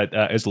actually, but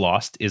as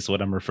Lost is what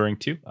I'm referring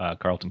to.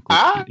 Carlton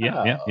Cuse.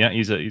 Yeah.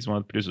 He's one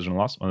of the producers in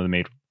Lost, one of the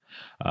main.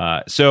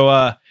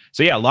 So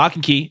yeah, Locke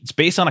and Key. It's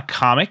based on a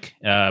comic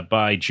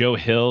by Joe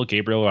Hill,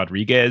 Gabriel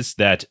Rodriguez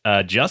that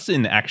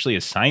Justin actually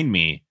assigned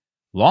me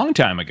long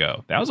time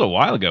ago. That was a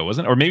while ago,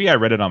 wasn't it? Or maybe I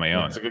read it on my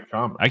own. It's a good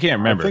comic. I can't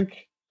remember.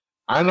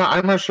 I'm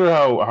not sure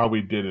how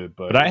we did it,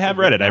 but I have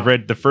read it. I've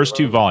read the first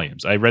 2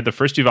 volumes. I read the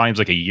first 2 volumes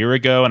like a year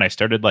ago, and I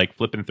started like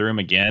flipping through them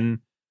again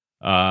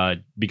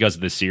because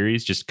of the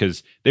series, just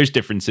because there's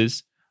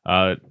differences.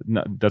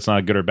 That's not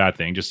a good or bad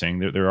thing. Just saying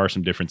there are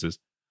some differences.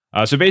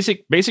 So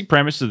basic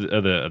premise of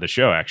the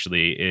show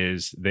actually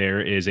is there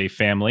is a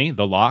family,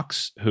 the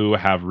Lockes, who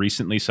have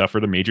recently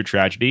suffered a major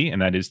tragedy, and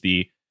that is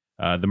the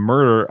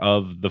murder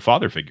of the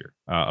father figure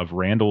of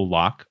Randall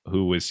Locke,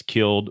 who was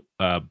killed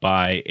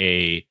by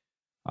a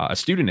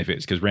student of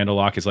his, because Randall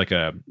Locke is like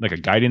a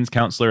guidance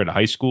counselor at a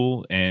high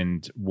school,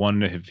 and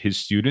one of his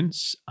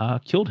students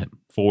killed him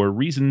for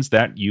reasons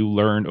that you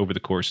learn over the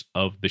course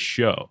of the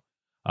show.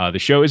 The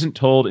show isn't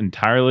told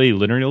entirely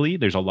linearly.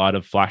 There's a lot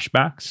of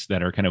flashbacks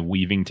that are kind of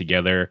weaving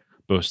together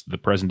both the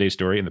present day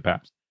story and the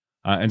past.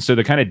 And so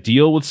to kind of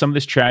deal with some of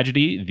this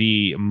tragedy,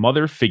 the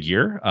mother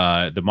figure,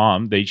 the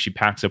mom, she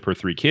packs up her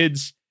 3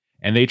 kids,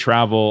 and they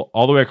travel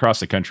all the way across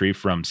the country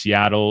from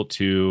Seattle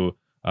to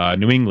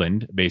New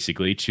England,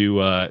 basically,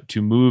 to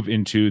move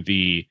into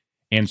the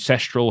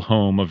ancestral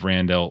home of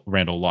Randall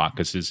Locke,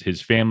 because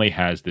his family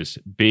has this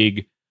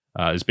big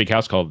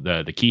house called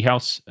the Key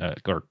House,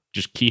 or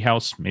just Key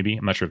House, maybe.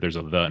 I'm not sure if there's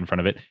a "the" in front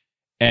of it.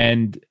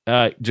 And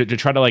to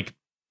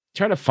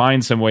try to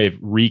find some way of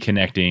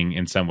reconnecting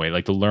in some way,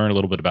 like to learn a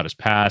little bit about his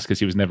past, because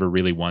he was never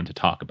really one to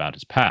talk about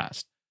his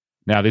past.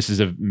 Now, this is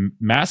a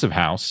massive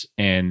house,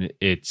 and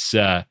it's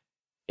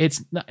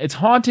it's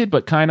haunted,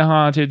 but kind of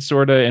haunted,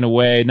 sort of in a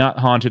way. Not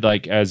haunted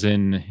like as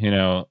in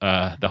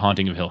the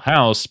Haunting of Hill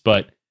House,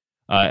 but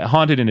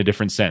haunted in a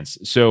different sense.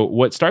 So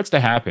what starts to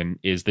happen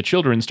is the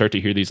children start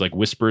to hear these like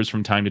whispers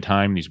from time to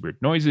time, these weird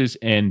noises,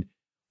 and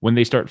when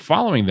they start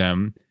following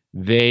them,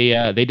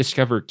 they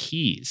discover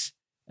keys,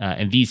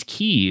 and these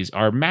keys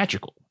are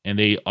magical, and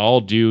they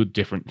all do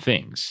different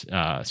things.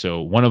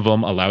 So one of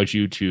them allows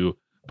you to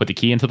put the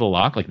key into the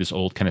lock, like this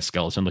old kind of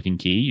skeleton-looking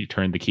key. You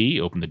turn the key,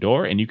 open the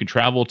door, and you can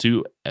travel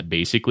to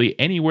basically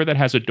anywhere that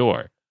has a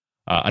door.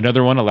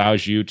 Another one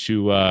allows you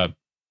to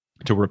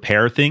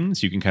repair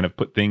things. You can kind of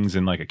put things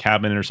in like a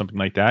cabinet or something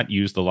like that,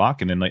 use the lock,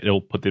 and then like,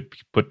 it'll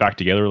put back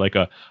together like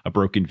a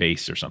broken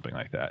vase or something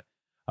like that.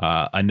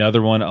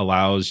 Another one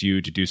allows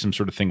you to do some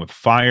sort of thing with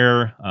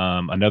fire.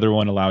 Another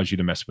one allows you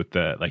to mess with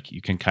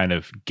you can kind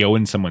of go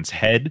in someone's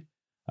head.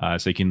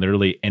 So you can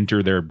literally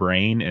enter their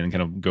brain and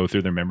kind of go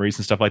through their memories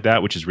and stuff like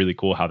that, which is really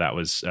cool how that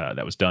was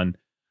done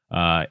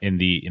in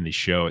the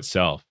show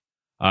itself.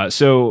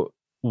 So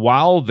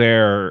while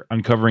they're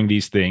uncovering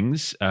these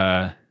things,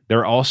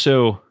 there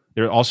also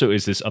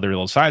is this other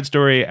little side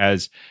story,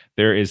 as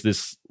there is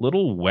this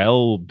little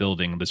well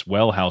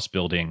house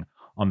building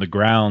on the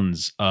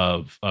grounds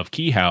of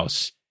Key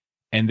House,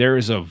 and there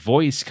is a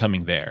voice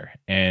coming there,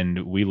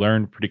 and we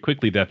learn pretty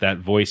quickly that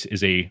voice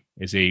is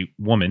a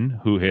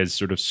woman who has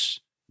sort of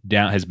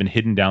has been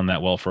hidden down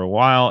that well for a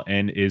while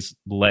and is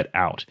let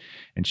out,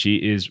 and she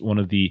is one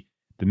of the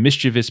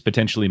mischievous,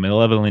 potentially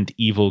malevolent,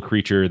 evil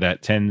creature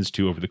that tends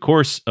to, over the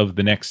course of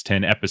the next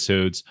 10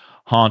 episodes,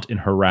 haunt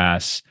and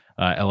harass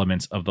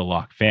elements of the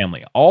Locke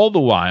family. All the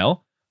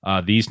while,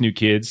 these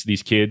kids,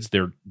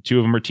 they're two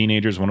of them are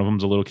teenagers, one of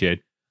them's a little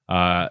kid,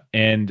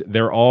 and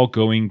they're all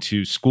going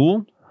to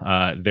school.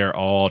 They're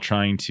all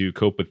trying to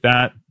cope with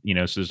that, so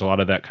there's a lot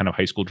of that kind of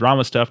high school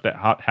drama stuff that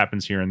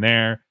happens here and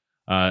there.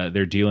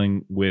 They're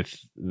dealing with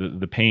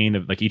the pain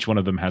of like each one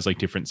of them has like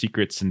different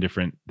secrets and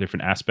different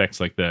aspects.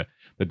 Like the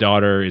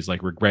daughter is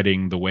like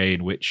regretting the way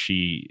in which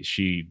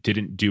she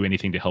didn't do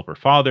anything to help her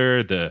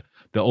father.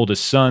 The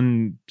oldest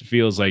son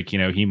feels like,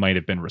 he might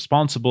have been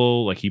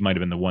responsible. Like he might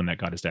have been the one that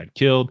got his dad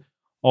killed,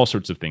 all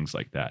sorts of things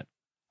like that.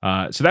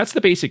 So that's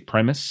the basic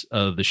premise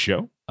of the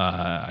show.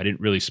 I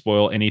didn't really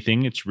spoil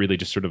anything. It's really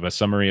just sort of a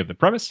summary of the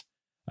premise.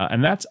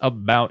 And that's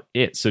about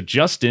it. So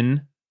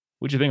Justin,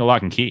 what'd you think of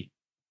Lock and Key?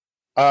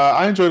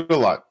 I enjoyed it a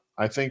lot.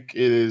 I think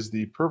it is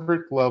the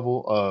perfect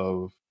level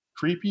of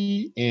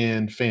creepy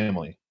and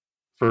family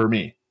for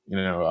me.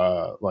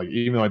 Like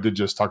even though I did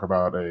just talk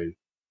about a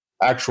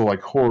actual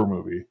like horror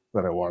movie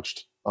that I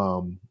watched,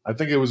 I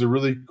think it was a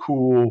really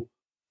cool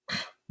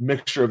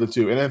mixture of the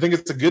two, and I think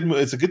it's a good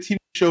TV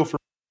show for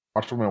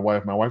watch with my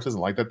wife. My wife doesn't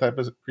like that type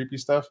of creepy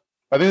stuff.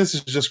 I think this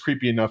is just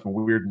creepy enough and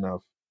weird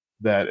enough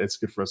that it's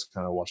good for us to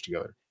kind of watch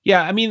together.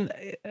 Yeah, I mean,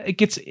 it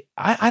gets.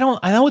 I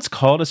know it's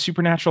called a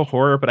supernatural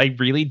horror, but I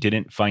really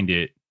didn't find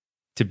it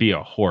to be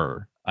a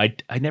horror. I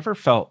never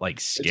felt like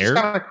scared.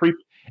 It's kind of creepy.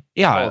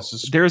 Yeah,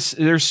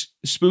 there's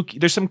spooky.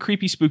 There's some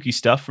creepy, spooky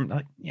stuff from.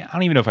 I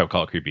don't even know if I would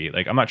call it creepy.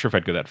 Like, I'm not sure if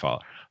I'd go that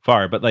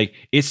far, but like,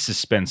 it's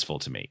suspenseful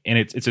to me, and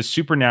it's a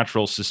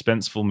supernatural,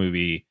 suspenseful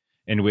movie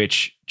in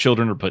which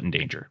children are put in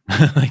danger.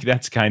 Like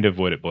that's kind of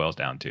what it boils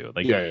down to.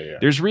 Like, yeah.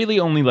 There's really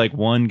only like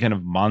one kind of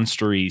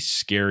monstery,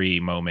 scary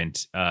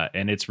moment,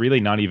 and it's really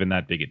not even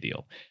that big a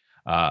deal.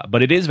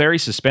 But it is very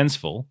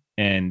suspenseful,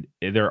 and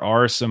there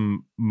are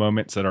some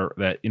moments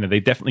that they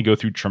definitely go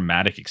through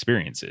traumatic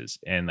experiences,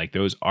 and like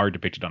those are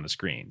depicted on the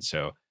screen.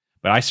 So,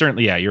 but I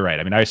certainly, you're right.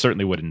 I mean, I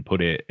certainly wouldn't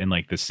put it in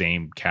like the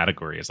same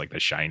category as like The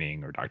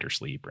Shining or Doctor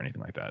Sleep or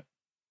anything like that.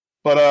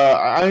 But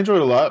I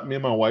enjoyed it a lot. Me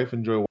and my wife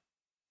enjoy.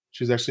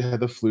 She's actually had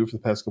the flu for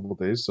the past couple of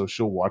days, so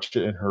she'll watch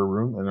it in her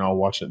room, and I'll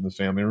watch it in the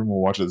family room. We'll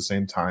watch it at the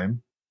same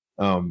time.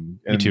 And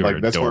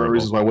like that's one of the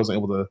reasons why I wasn't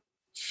able to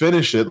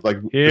finish it. Like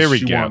here we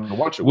go to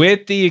watch it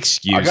with the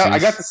excuses. I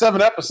got the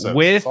 7 episodes.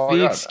 With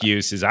the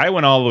excuses, I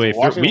went all the way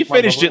through. We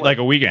finished it like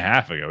a week and a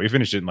half ago. We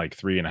finished it in like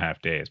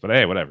 3.5 days. But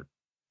hey, whatever.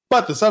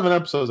 But the 7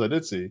 episodes I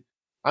did see,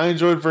 I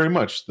enjoyed very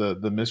much.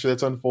 The mystery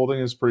that's unfolding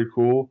is pretty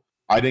cool.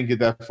 I didn't get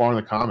that far in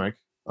the comic.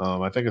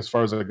 I think as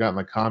far as I got in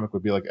the comic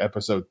would be like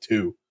episode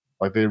 2.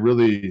 Like they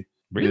really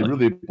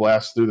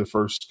blast through the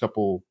first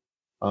couple,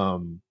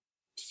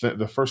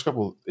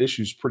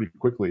 issues pretty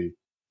quickly.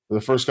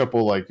 The first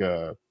couple I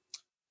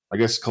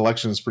guess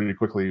collections pretty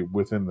quickly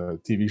within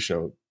the TV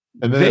show,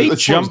 and then it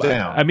jumps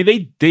down. I mean,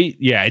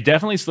 it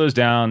definitely slows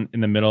down in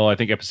the middle. I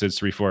think episodes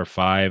 3, 4,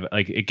 5,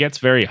 like it gets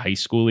very high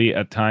schooly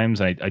at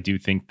times. I do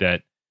think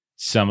that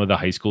some of the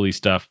high schooly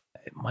stuff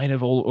might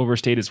have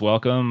overstayed its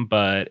welcome,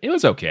 but it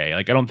was okay.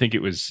 Like I don't think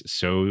it was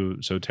so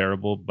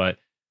terrible, but.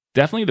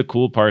 Definitely the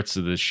cool parts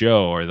of the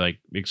show are like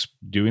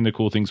doing the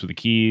cool things with the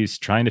keys,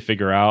 trying to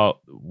figure out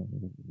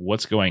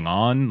what's going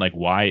on. Like,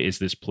 why is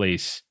this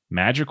place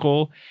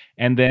magical?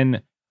 And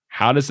then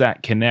how does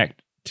that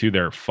connect to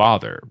their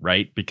father,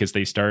 right? Because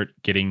they start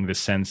getting the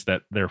sense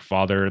that their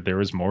father, there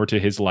was more to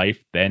his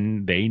life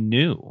than they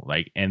knew.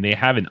 Like, and they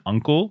have an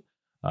uncle,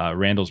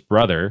 Randall's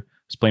brother,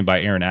 who's played by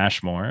Aaron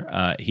Ashmore.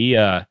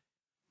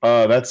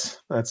 That's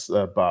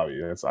Bobby.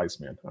 That's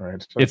Iceman. All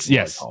right. It's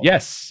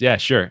yeah,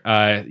 sure.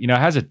 It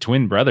has a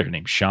twin brother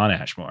named Sean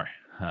Ashmore.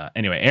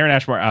 Anyway, Aaron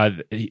Ashmore,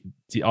 he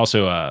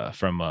also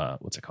from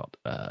what's it called?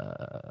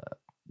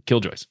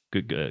 Killjoys.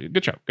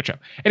 Good show.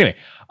 Anyway,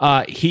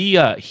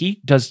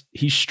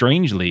 he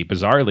strangely,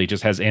 bizarrely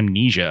just has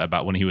amnesia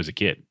about when he was a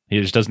kid. He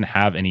just doesn't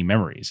have any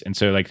memories. And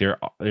so like there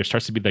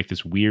starts to be like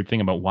this weird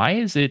thing about why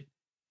is it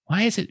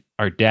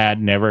our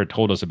dad never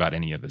told us about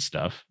any of this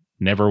stuff?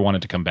 Never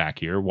wanted to come back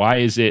here. Why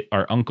is it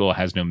our uncle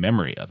has no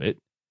memory of it?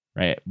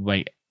 Right?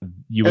 Like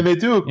they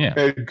do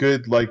a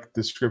good like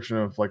description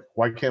of like,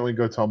 why can't we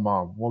go tell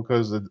mom? Well,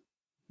 because it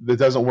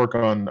doesn't work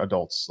on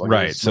adults. Like,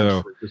 right.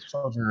 So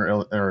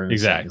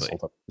exactly.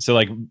 So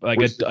like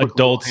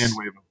adults. Hand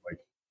wave of like,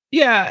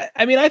 yeah,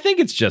 I mean, I think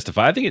it's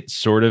justified. I think it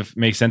sort of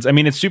makes sense. I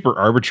mean, it's super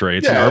arbitrary.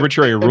 It's an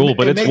arbitrary rule,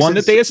 but it's one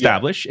that they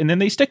establish and then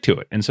they stick to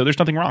it. And so there's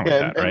nothing wrong with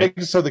that,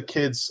 right? So the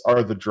kids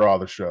are the draw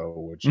of the show,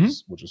 which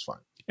is fine.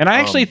 And I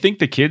actually think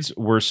the kids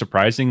were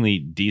surprisingly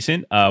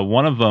decent.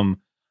 One of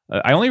them,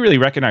 I only really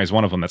recognize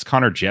one of them. That's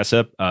Connor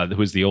Jessup,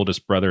 who is the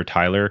oldest brother,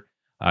 Tyler.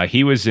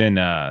 He was in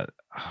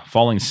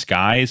Falling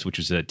Skies, which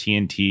was a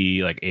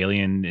TNT like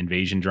alien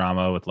invasion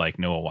drama with like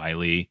Noah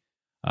Wyle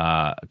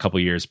a couple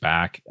years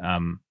back.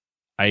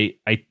 I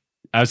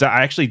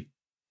actually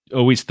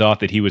always thought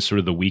that he was sort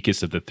of the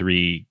weakest of the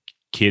three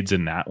kids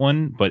in that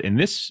one, but in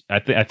this, I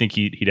think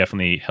he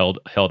definitely held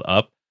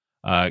up.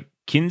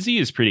 Kinsey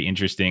is pretty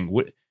interesting.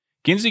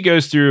 Kinsey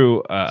goes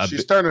through.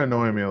 She's starting to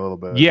annoy me a little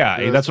bit.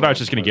 Yeah, that's what I was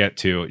just going to get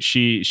to.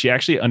 She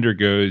actually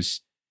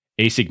undergoes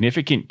a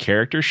significant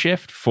character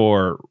shift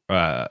for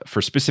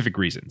specific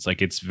reasons.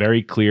 Like it's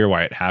very clear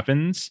why it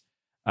happens,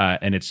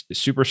 and it's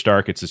super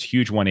stark. It's this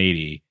huge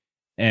 180,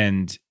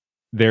 and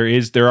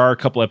there are a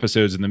couple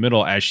episodes in the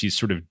middle as she's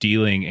sort of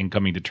dealing and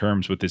coming to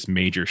terms with this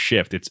major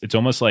shift. It's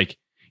almost like,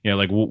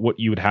 like what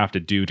you would have to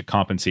do to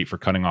compensate for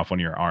cutting off one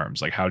of your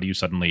arms. Like, how do you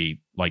suddenly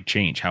like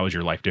change? How is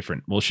your life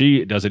different? Well,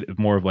 she does it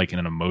more of like in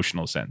an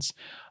emotional sense.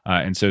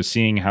 And so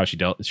seeing how she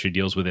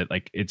deals with it,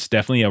 like it's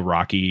definitely a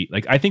rocky,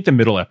 like I think the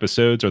middle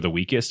episodes are the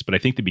weakest, but I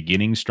think the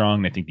beginning's strong.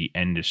 And I think the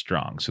end is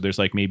strong. So there's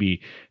like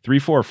maybe 3,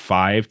 4,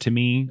 5 to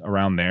me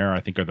around there,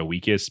 I think are the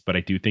weakest, but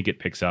I do think it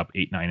picks up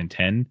 8, 9, and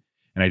 10.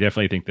 And I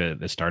definitely think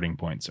the starting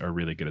points are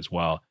really good as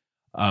well.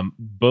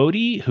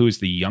 Bodhi, who is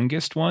the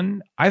youngest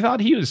one, I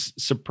thought he was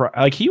surprised.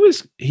 Like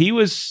he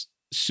was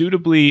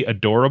suitably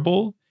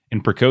adorable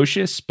and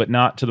precocious, but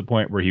not to the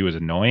point where he was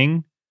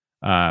annoying.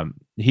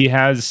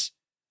 He's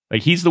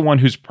the one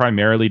who's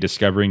primarily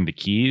discovering the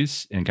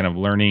keys and kind of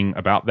learning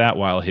about that,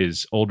 while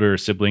his older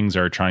siblings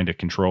are trying to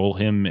control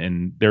him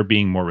and they're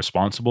being more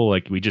responsible.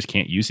 Like, we just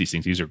can't use these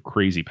things. These are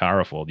crazy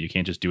powerful. You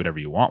can't just do whatever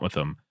you want with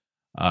them,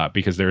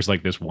 because there's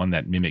like this one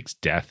that mimics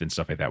death and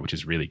stuff like that, which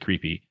is really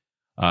creepy.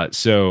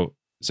 So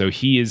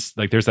he is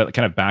like, there's that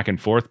kind of back and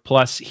forth.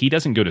 Plus, he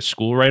doesn't go to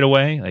school right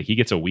away. Like, he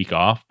gets a week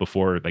off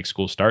before like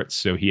school starts.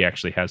 So he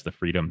actually has the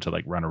freedom to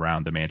like run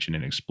around the mansion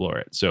and explore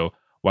it. So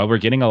while we're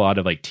getting a lot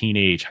of like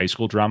teenage high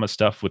school drama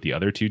stuff with the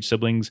other two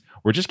siblings,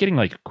 we're just getting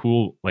like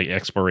cool like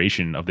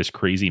exploration of this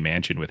crazy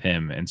mansion with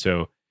him. And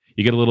so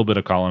you get a little bit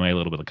of column A, a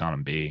little bit of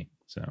column B.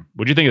 So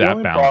what do you think of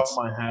that balance? The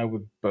problem I have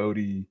with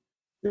Bodhi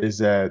is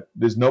that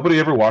there's nobody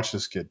ever watched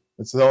this kid.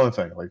 That's the only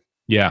thing. Like,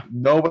 yeah,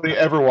 nobody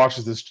ever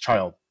watches this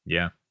child.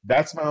 Yeah.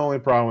 That's my only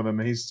problem with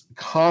him. He's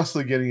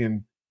constantly getting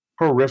in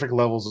horrific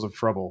levels of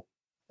trouble.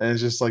 And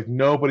it's just like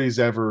nobody's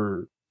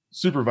ever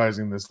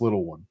supervising this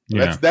little one.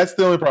 Yeah. That's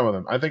the only problem with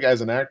him. I think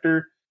as an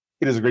actor,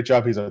 he does a great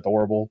job. He's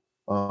adorable.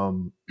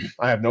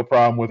 I have no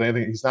problem with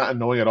anything. He's not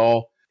annoying at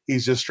all.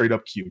 He's just straight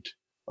up cute.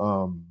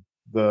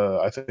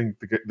 I think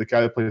the guy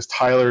that plays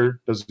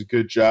Tyler does a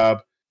good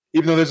job.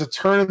 Even though there's a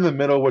turn in the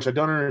middle, which I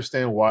don't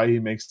understand why he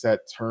makes that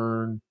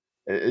turn.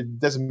 It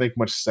doesn't make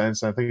much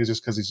sense. I think it's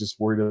just because he's just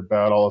worried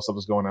about all the stuff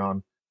that's going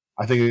on.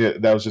 I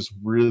think that was just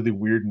really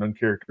weird and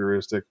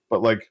uncharacteristic.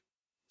 But like,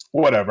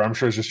 whatever. I'm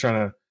sure it's just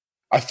trying to.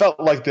 I felt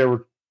like there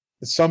were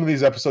some of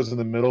these episodes in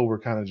the middle were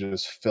kind of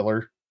just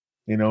filler,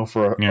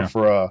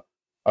 for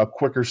a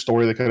quicker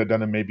story they could have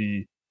done in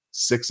maybe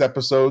 6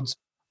 episodes.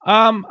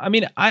 I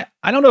mean, I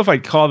don't know if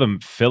I'd call them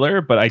filler,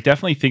 but I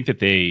definitely think that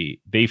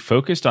they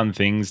focused on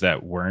things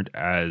that weren't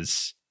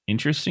as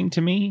interesting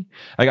to me.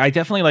 Like, I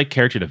definitely like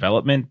character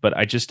development, but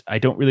I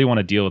don't really want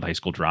to deal with high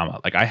school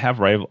drama. Like, I have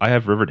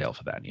Riverdale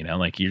for that,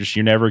 like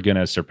you're never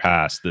gonna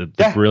surpass the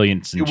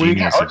brilliance and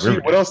genius of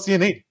Riverdale. What else do you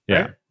need?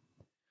 Yeah.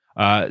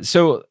 Right?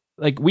 So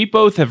like, we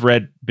both have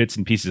read bits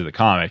and pieces of the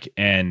comic,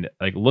 and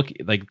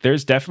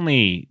there's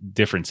definitely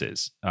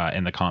differences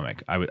in the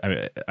comic.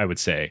 I would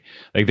say,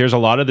 like, there's a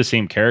lot of the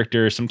same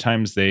characters.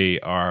 Sometimes they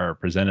are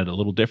presented a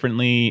little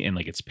differently, and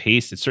like it's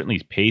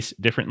certainly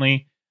paced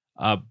differently.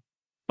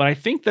 But I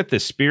think that the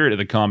spirit of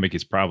the comic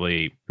is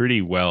probably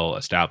pretty well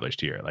established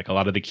here. Like, a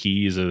lot of the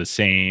keys are the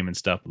same and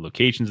stuff. The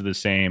locations are the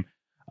same.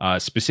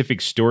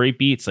 Specific story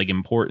beats, like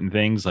important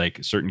things,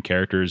 like certain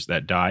characters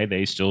that die,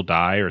 they still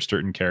die, or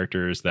certain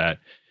characters that,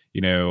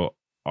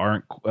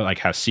 aren't like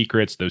have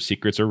secrets. Those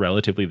secrets are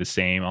relatively the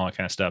same, all that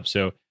kind of stuff.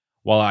 So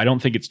while I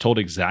don't think it's told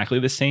exactly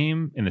the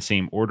same in the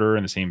same order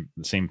and the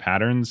same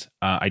patterns,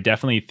 I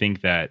definitely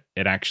think that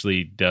it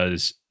actually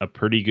does a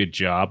pretty good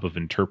job of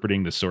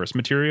interpreting the source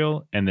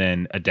material and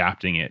then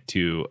adapting it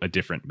to a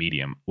different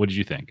medium. What did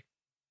you think?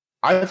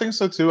 I think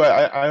so too.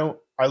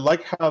 I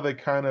like how they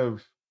kind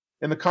of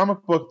in the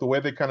comic book, the way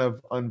they kind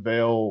of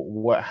unveil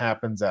what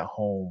happens at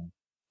home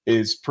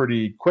is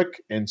pretty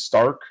quick and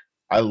stark.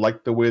 I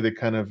like the way they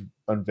kind of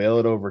unveil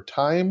it over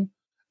time.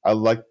 I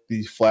like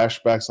the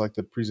flashbacks, I like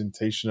the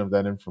presentation of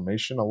that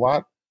information a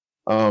lot.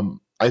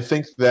 I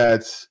think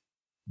that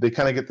they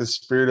kind of get the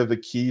spirit of the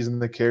keys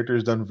and the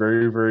characters done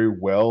very, very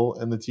well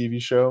in the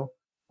TV show.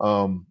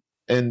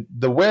 And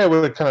the way I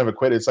would kind of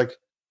equate it, it's like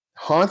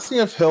Haunting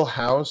of Hill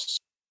House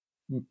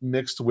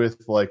mixed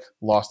with like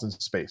Lost in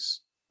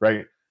Space,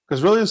 right?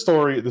 Because really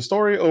the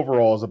story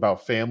overall is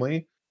about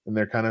family, and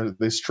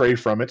they stray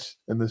from it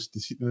in the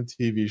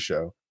TV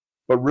show.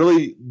 But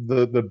really,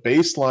 the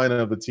baseline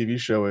of the TV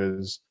show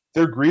is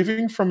they're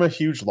grieving from a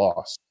huge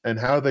loss, and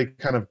how they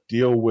kind of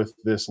deal with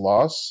this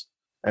loss,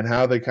 and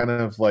how they kind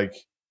of like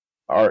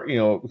are,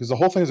 because the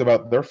whole thing is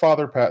about their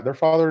father. Their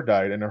father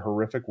died in a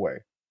horrific way.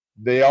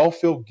 They all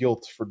feel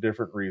guilt for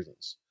different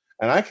reasons,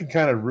 and I can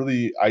kind of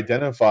really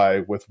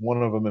identify with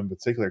one of them in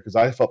particular because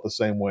I felt the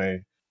same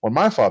way when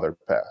my father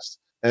passed.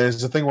 And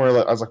it's the thing where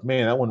I was like,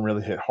 man, that one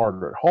really hit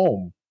harder at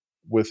home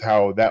with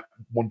how that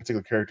one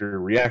particular character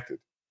reacted.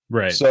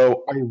 Right.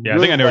 So I think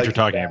I know what you're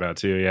talking about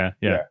too. Yeah.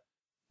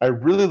 I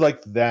really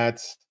liked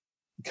that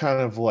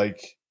kind of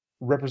like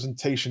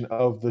representation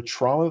of the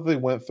trauma that they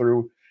went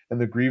through and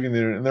the grieving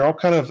there. And they're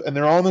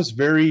all in this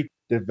very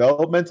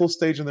developmental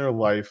stage in their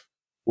life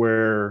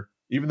where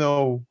even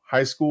though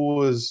high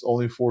school is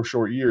only 4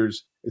 short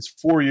years, it's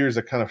 4 years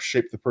that kind of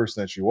shape the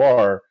person that you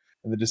are.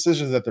 And the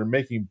decisions that they're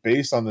making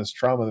based on this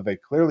trauma that they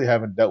clearly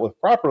haven't dealt with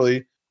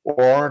properly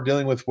or aren't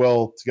dealing with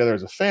well together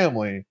as a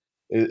family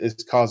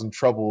is causing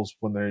troubles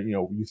when they're,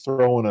 you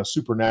throw in a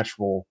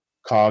supernatural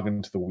cog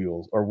into the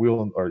wheels or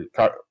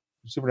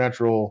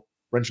supernatural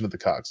wrench into the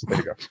cogs. There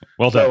you go.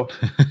 Well done.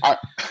 I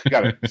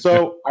got it.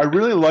 So I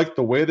really like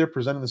the way they're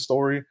presenting the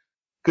story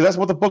because that's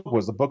what the book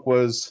was. The book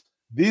was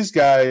these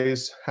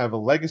guys have a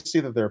legacy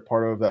that they're a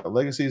part of. That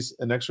legacy is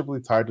inexorably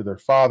tied to their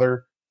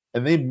father,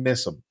 and they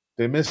miss him.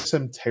 They miss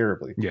him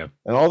terribly. Yeah.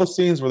 And all the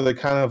scenes where they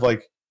kind of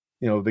like,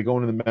 they go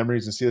into the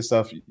memories and see this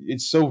stuff,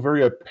 it's so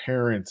very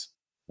apparent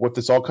what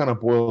this all kind of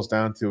boils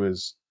down to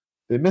is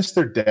they miss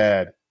their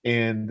dad.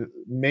 And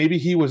maybe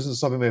he wasn't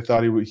something they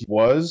thought he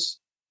was,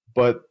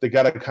 but they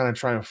got to kind of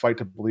try and fight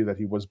to believe that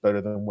he was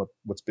better than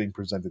what's being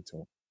presented to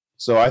him.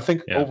 So I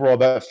think overall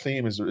that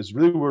theme is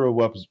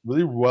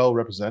really well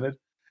represented.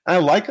 And I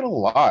like it a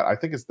lot. I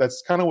think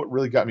that's kind of what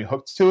really got me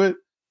hooked to it.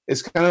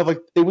 It's kind of like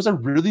it was a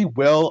really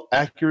well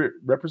accurate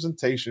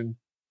representation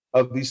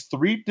of these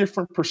 3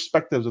 different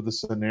perspectives of the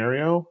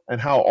scenario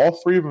and how all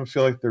 3 of them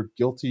feel like they're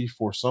guilty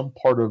for some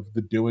part of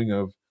the doing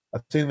of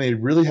a thing they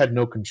really had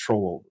no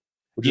control over,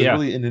 which is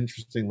really an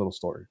interesting little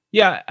story.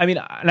 Yeah, I mean,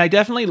 and I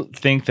definitely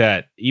think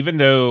that even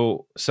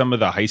though some of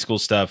the high school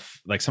stuff,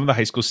 like some of the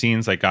high school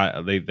scenes, like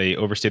they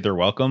overstayed their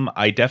welcome,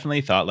 I definitely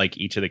thought like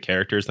each of the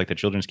characters, like the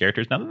children's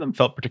characters, none of them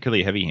felt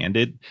particularly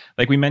heavy-handed.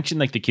 Like we mentioned,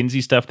 like the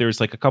Kinsey stuff,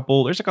 there's a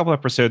couple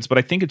episodes, but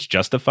I think it's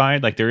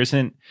justified. Like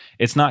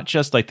it's not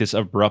just like this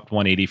abrupt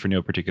 180 for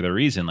no particular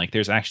reason. Like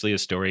there's actually a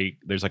story,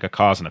 there's like a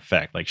cause and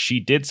effect. Like she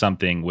did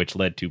something which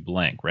led to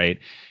blank, right?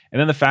 And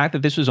then the fact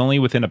that this was only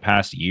within a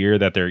past year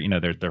that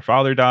their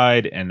father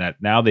died, and that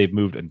now they've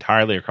moved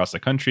entirely across the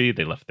country.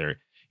 They left their,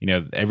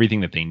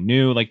 everything that they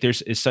knew. Like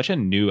is such a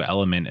new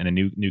element and a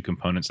new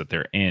components that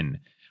they're in.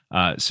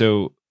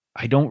 So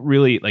I don't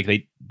really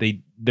like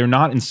they're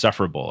not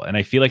insufferable, and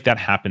I feel like that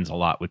happens a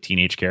lot with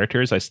teenage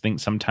characters. I think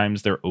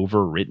sometimes they're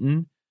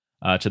overwritten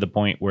to the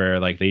point where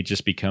like they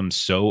just become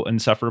so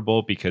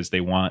insufferable because they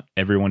want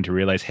everyone to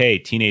realize, hey,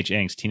 teenage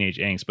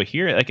angst. But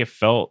here, like it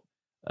felt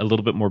a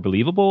little bit more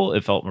believable.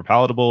 It felt more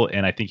palatable.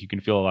 And I think you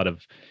can feel a lot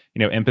of,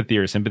 empathy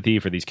or sympathy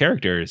for these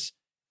characters.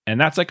 And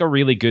that's like a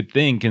really good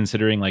thing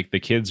considering like the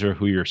kids are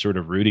who you're sort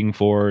of rooting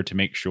for to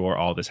make sure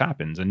all this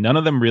happens. And none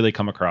of them really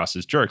come across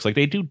as jerks. Like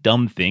they do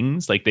dumb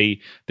things. Like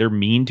they're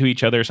mean to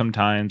each other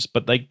sometimes,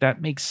 but like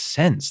that makes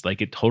sense.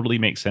 Like it totally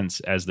makes sense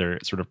as they're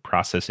sort of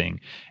processing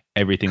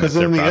everything. Because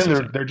in the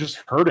end, they're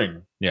just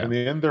hurting. Yeah. In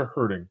the end, they're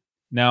hurting.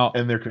 Now,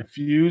 and they're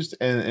confused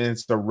and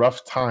it's a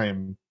rough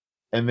time.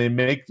 And they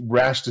make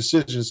rash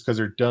decisions because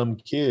they're dumb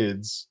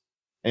kids.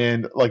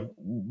 And like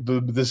the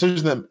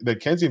decision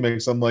that Kenzie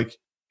makes, I'm like,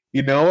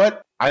 you know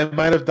what? I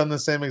might have done the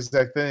same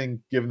exact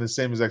thing given the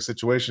same exact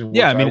situation.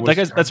 Yeah, I mean,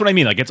 that's what I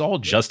mean. Like it's all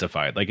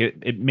justified. Like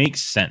it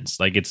makes sense.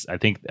 Like I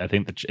think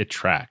that it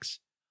tracks.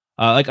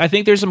 Like I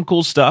think there's some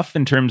cool stuff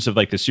in terms of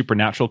like the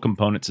supernatural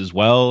components as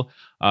well.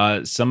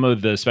 Some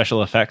of the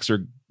special effects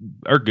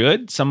are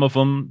good. Some of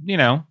them,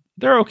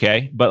 they're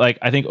okay, but like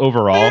I think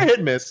overall, they're hit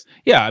and miss.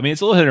 Yeah, I mean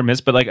it's a little hit or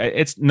miss, but like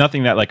it's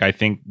nothing that like I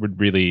think would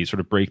really sort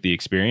of break the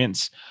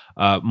experience.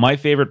 My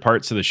favorite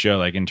parts of the show,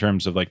 like in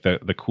terms of like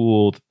the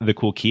cool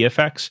key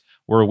effects,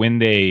 were when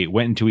they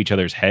went into each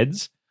other's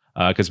heads.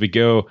 because we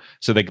go.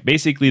 So like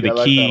basically the I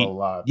like key. that a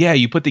lot. Yeah,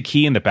 you put the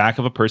key in the back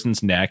of a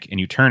person's neck and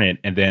you turn it,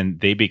 and then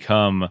they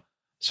become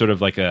sort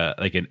of like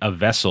a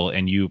vessel,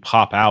 and you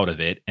pop out of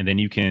it, and then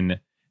you can.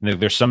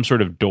 There's some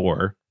sort of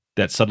door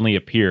that suddenly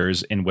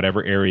appears in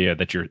whatever area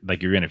that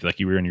you're in. If like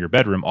you were in your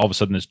bedroom, all of a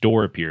sudden this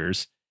door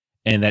appears,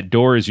 and that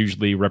door is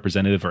usually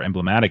representative or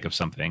emblematic of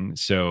something.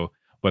 So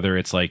whether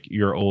it's like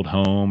your old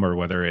home or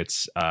whether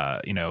it's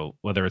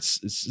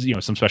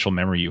some special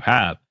memory you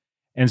have.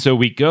 And so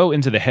we go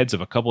into the heads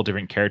of a couple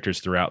different characters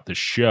throughout the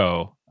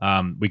show.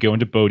 We go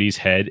into Bodhi's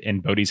head,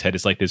 and Bodhi's head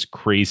is like this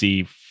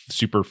crazy,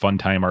 super fun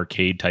time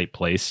arcade type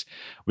place.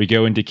 We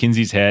go into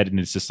Kinsey's head, and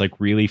it's just like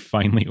really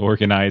finely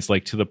organized,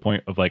 like to the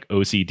point of like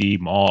OCD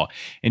mall.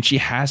 And she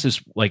has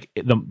this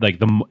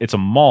it's a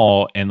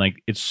mall, and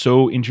like it's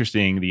so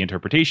interesting the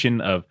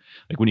interpretation of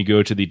like when you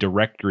go to the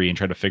directory and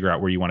try to figure out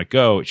where you want to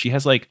go. She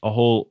has like a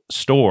whole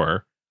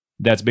store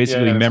that's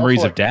basically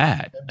memories of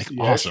dad. Like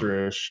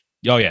awesome.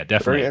 Oh yeah,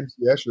 definitely. Very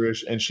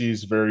MCS-ish, and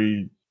she's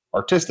very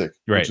artistic,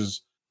 right. Which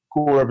is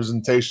cool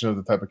representation of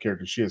the type of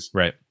character she is.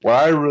 Right. What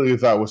I really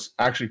thought was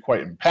actually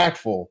quite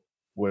impactful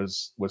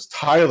was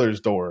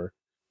Tyler's door,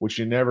 which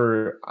we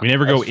never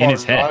go in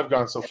his head. I've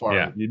gone so far.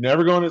 Yeah. You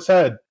never go in his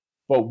head,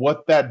 but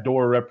what that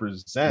door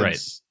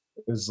represents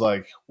is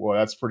like, well,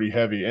 that's pretty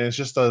heavy, and it's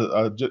just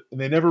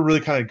they never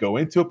really kind of go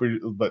into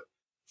it. But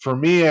for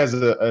me, as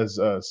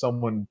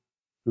someone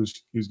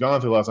who's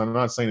gone through lots, I'm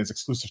not saying it's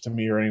exclusive to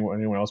me or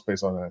anyone else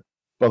based on that.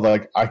 But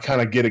like, I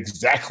kind of get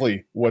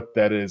exactly what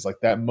that is. Like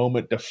that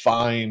moment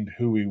defined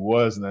who he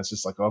was, and that's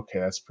just like, okay,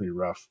 that's pretty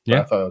rough. But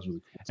I thought it was really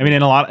cool. I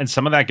mean, and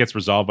some of that gets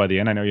resolved by the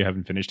end. I know you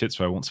haven't finished it,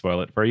 so I won't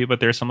spoil it for you. But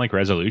there's some like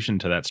resolution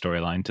to that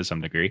storyline to some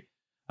degree,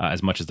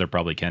 as much as there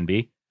probably can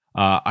be.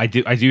 I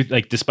do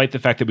like, despite the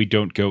fact that we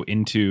don't go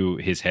into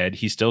his head,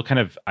 he still kind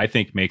of, I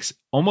think, makes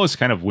almost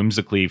kind of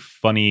whimsically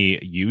funny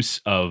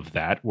use of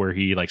that, where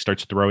he like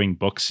starts throwing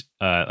books,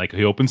 like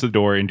he opens the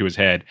door into his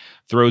head,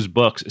 throws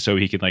books so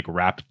he can like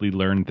rapidly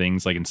learn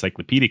things like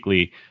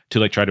encyclopedically to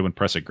like try to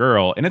impress a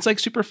girl. And it's like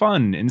super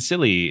fun and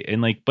silly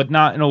and like, but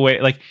not in a way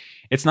like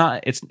it's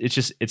not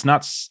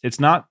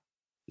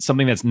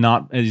something that's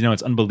not,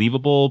 it's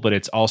unbelievable, but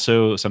it's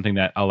also something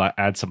that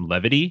adds some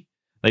levity.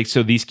 Like,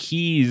 so these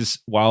keys,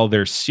 while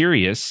they're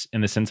serious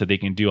in the sense that they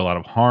can do a lot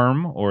of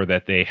harm, or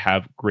that they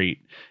have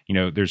great,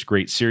 there's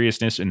great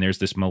seriousness, and there's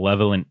this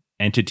malevolent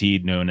entity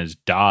known as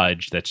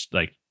Dodge that's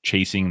like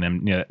chasing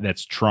them,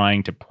 that's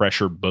trying to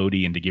pressure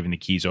Bodhi into giving the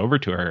keys over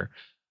to her.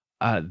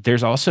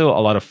 There's also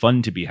a lot of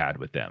fun to be had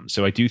with them.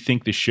 So I do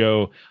think the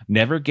show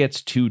never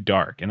gets too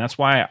dark. And that's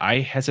why I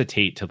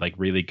hesitate to like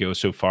really go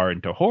so far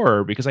into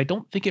horror, because I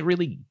don't think it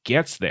really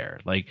gets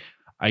there. Like,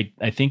 I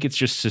think it's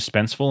just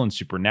suspenseful and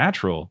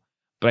supernatural,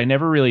 but I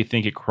never really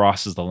think it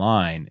crosses the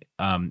line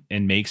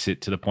and makes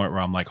it to the point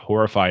where I'm like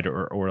horrified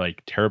or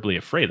like terribly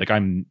afraid. Like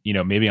I'm,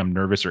 maybe I'm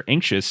nervous or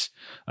anxious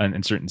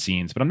in certain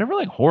scenes, but I'm never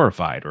like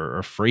horrified or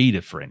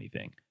afraid for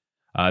anything.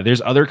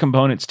 There's other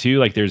components too.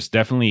 Like there's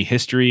definitely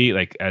history,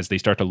 like as they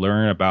start to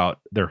learn about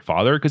their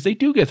father, because they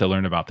do get to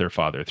learn about their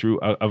father through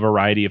a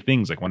variety of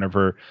things. Like one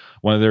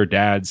of their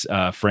dad's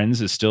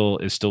friends is still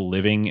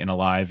living and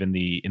alive in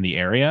the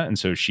area, and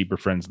so she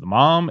befriends the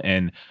mom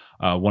and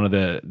one of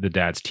the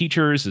dad's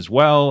teachers as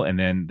well. And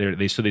then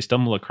they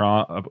stumble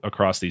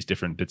across these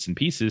different bits and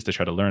pieces to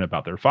try to learn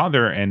about their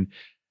father, and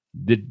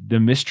the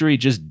mystery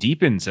just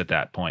deepens at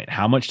that point.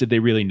 How much did they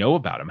really know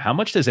about him? How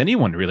much does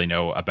anyone really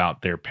know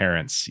about their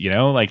parents?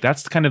 Like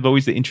that's kind of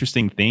always the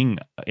interesting thing.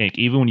 Like,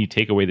 even when you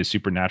take away the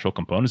supernatural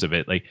components of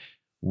it, like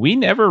we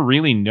never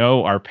really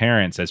know our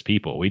parents as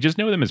people. We just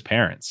know them as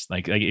parents.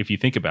 Like if you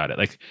think about it,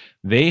 like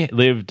they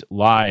lived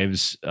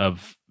lives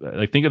of,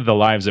 like, think of the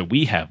lives that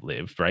we have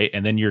lived, right?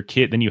 And then you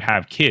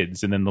have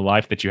kids, and then the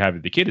life that you have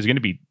with the kid is going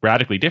to be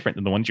radically different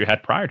than the ones you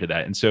had prior to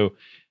that. And so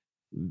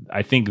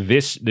I think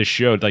this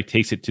show like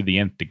takes it to the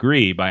nth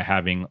degree by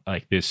having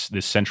like this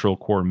central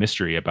core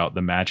mystery about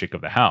the magic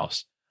of the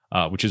house,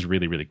 which is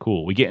really, really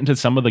cool. We get into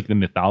some of like the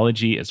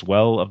mythology as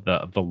well of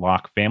the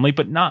Locke family,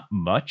 but not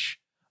much.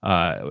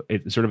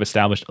 It's sort of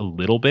established a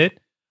little bit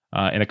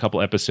in a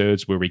couple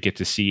episodes where we get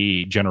to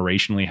see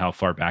generationally how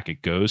far back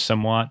it goes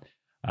somewhat.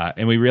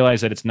 And we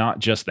realize that it's not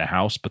just the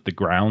house, but the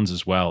grounds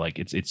as well. Like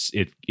it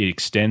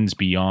extends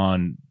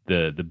beyond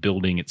the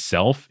building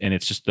itself, and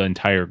it's just the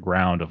entire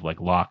ground of like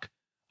Locke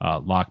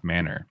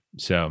Manor.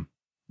 So,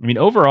 I mean,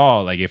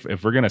 overall, like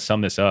if we're gonna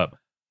sum this up,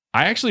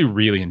 I actually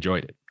really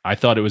enjoyed it. I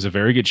thought it was a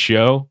very good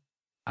show.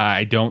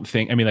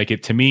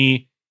 To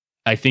me,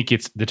 I think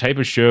it's the type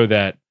of show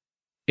that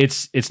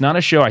it's not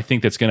a show I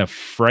think that's gonna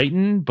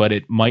frighten, but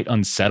it might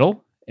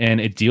unsettle.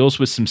 And it deals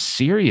with some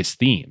serious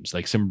themes,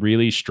 like some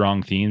really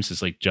strong themes,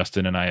 as like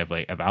Justin and I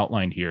have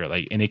outlined here.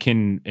 Like,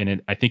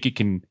 I think it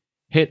can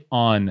hit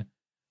on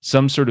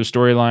some sort of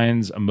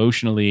storylines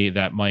emotionally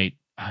that might,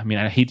 I mean,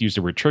 I hate to use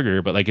the word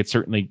trigger, but like it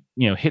certainly,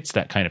 hits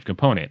that kind of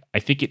component. I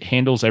think it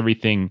handles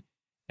everything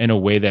in a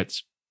way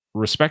that's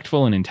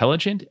respectful and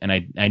intelligent. And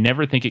I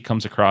never think it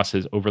comes across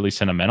as overly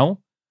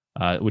sentimental,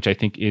 which I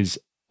think is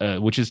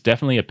which is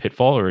definitely a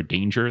pitfall or a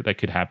danger that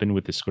could happen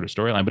with this sort of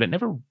storyline, but it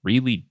never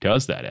really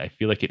does that. I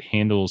feel like it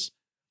handles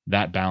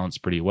that balance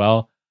pretty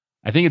well.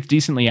 I think it's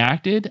decently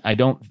acted.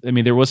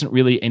 There wasn't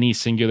really any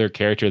singular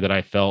character that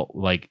I felt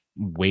like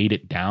weighed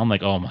it down.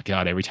 Like, oh my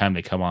God, every time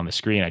they come on the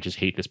screen, I just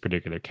hate this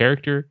particular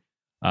character.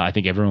 I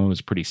think everyone was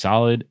pretty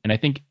solid. And I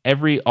think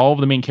all of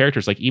the main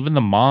characters, like even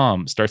the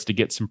mom starts to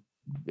get some,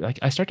 like,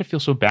 I start to feel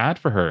so bad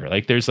for her.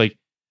 There's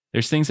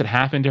things that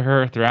happen to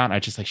her throughout. And I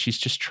just she's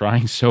just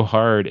trying so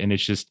hard. And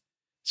it's just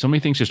so many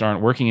things just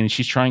aren't working. And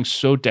she's trying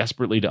so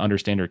desperately to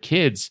understand her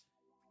kids.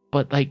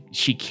 But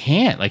she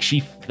can't, she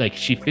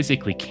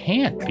physically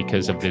can't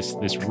because of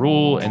this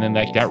rule, and then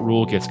that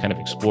rule gets kind of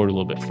explored a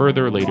little bit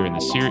further later in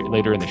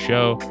the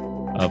show,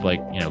 of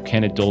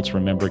can adults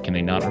remember, can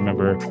they not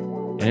remember?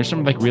 And there's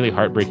some really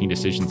heartbreaking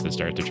decisions that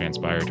start to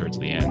transpire towards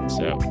the end.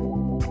 So,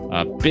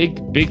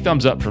 big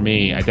thumbs up for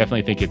me. I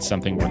definitely think it's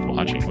something worth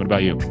watching. What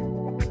about you?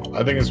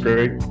 I think it's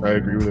great. I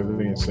agree with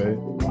everything you say.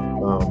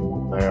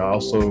 I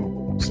also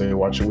say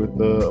watch it with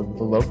the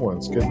loved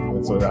ones. Good.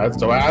 So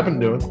that's what I've been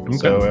doing. Okay.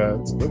 So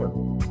it's a good one.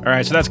 All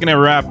right, so that's going to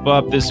wrap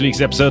up this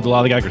week's episode of the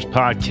Lollygaggers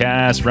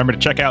podcast. Remember to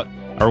check out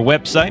our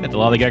website at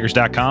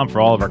thelollygaggers.com for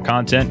all of our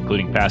content,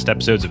 including past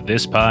episodes of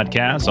this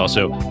podcast,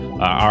 also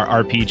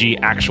our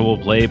RPG actual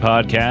play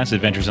podcast,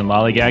 Adventures in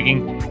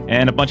Lollygagging,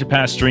 and a bunch of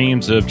past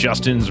streams of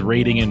Justin's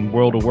rating in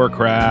World of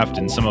Warcraft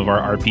and some of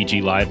our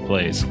RPG live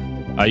plays.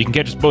 You can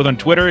catch us both on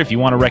Twitter if you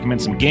want to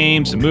recommend some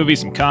games, some movies,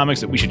 some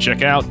comics that we should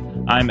check out.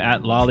 I'm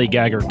at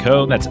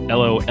LollygaggerCo. That's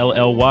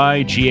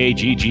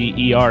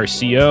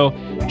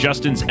LOLLYGAGGERCO.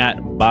 Justin's at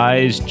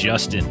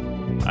BuysJustin.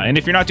 And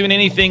if you're not doing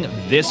anything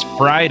this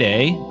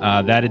Friday,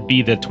 that'd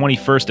be the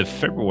 21st of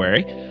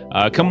February,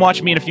 come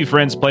watch me and a few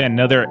friends play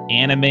another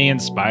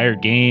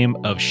anime-inspired game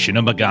of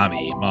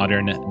Shinobagami,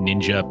 modern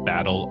ninja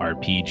battle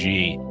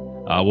RPG.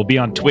 We'll be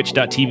on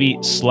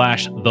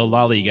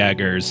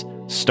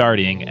twitch.tv/thelollygaggers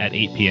starting at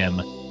 8 p.m.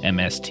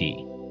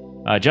 MST.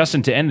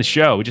 Justin, to end the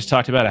show, we just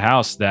talked about a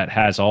house that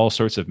has all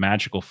sorts of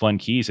magical, fun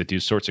keys that do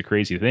sorts of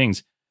crazy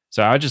things.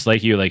 So I would just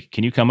like you,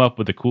 can you come up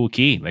with a cool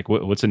key?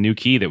 What's a new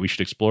key that we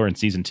should explore in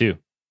season 2?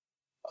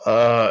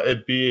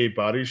 It'd be a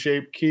body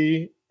shape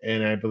key,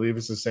 and I believe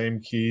it's the same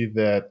key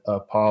that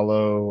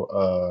Apollo.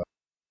 Oh,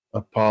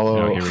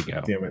 here we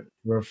go. Damn it!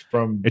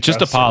 From it's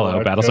just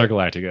Apollo, Battlestar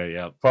Galactica.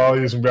 Yep. Apollo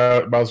using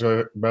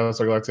Battlestar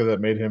Galactica that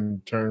made him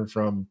turn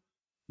from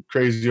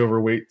crazy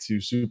overweight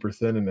to super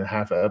thin in a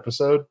half an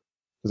episode.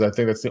 Because I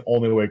think that's the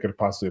only way it could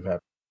possibly have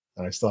happened.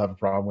 And I still have a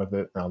problem with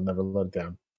it, and I'll never let it down.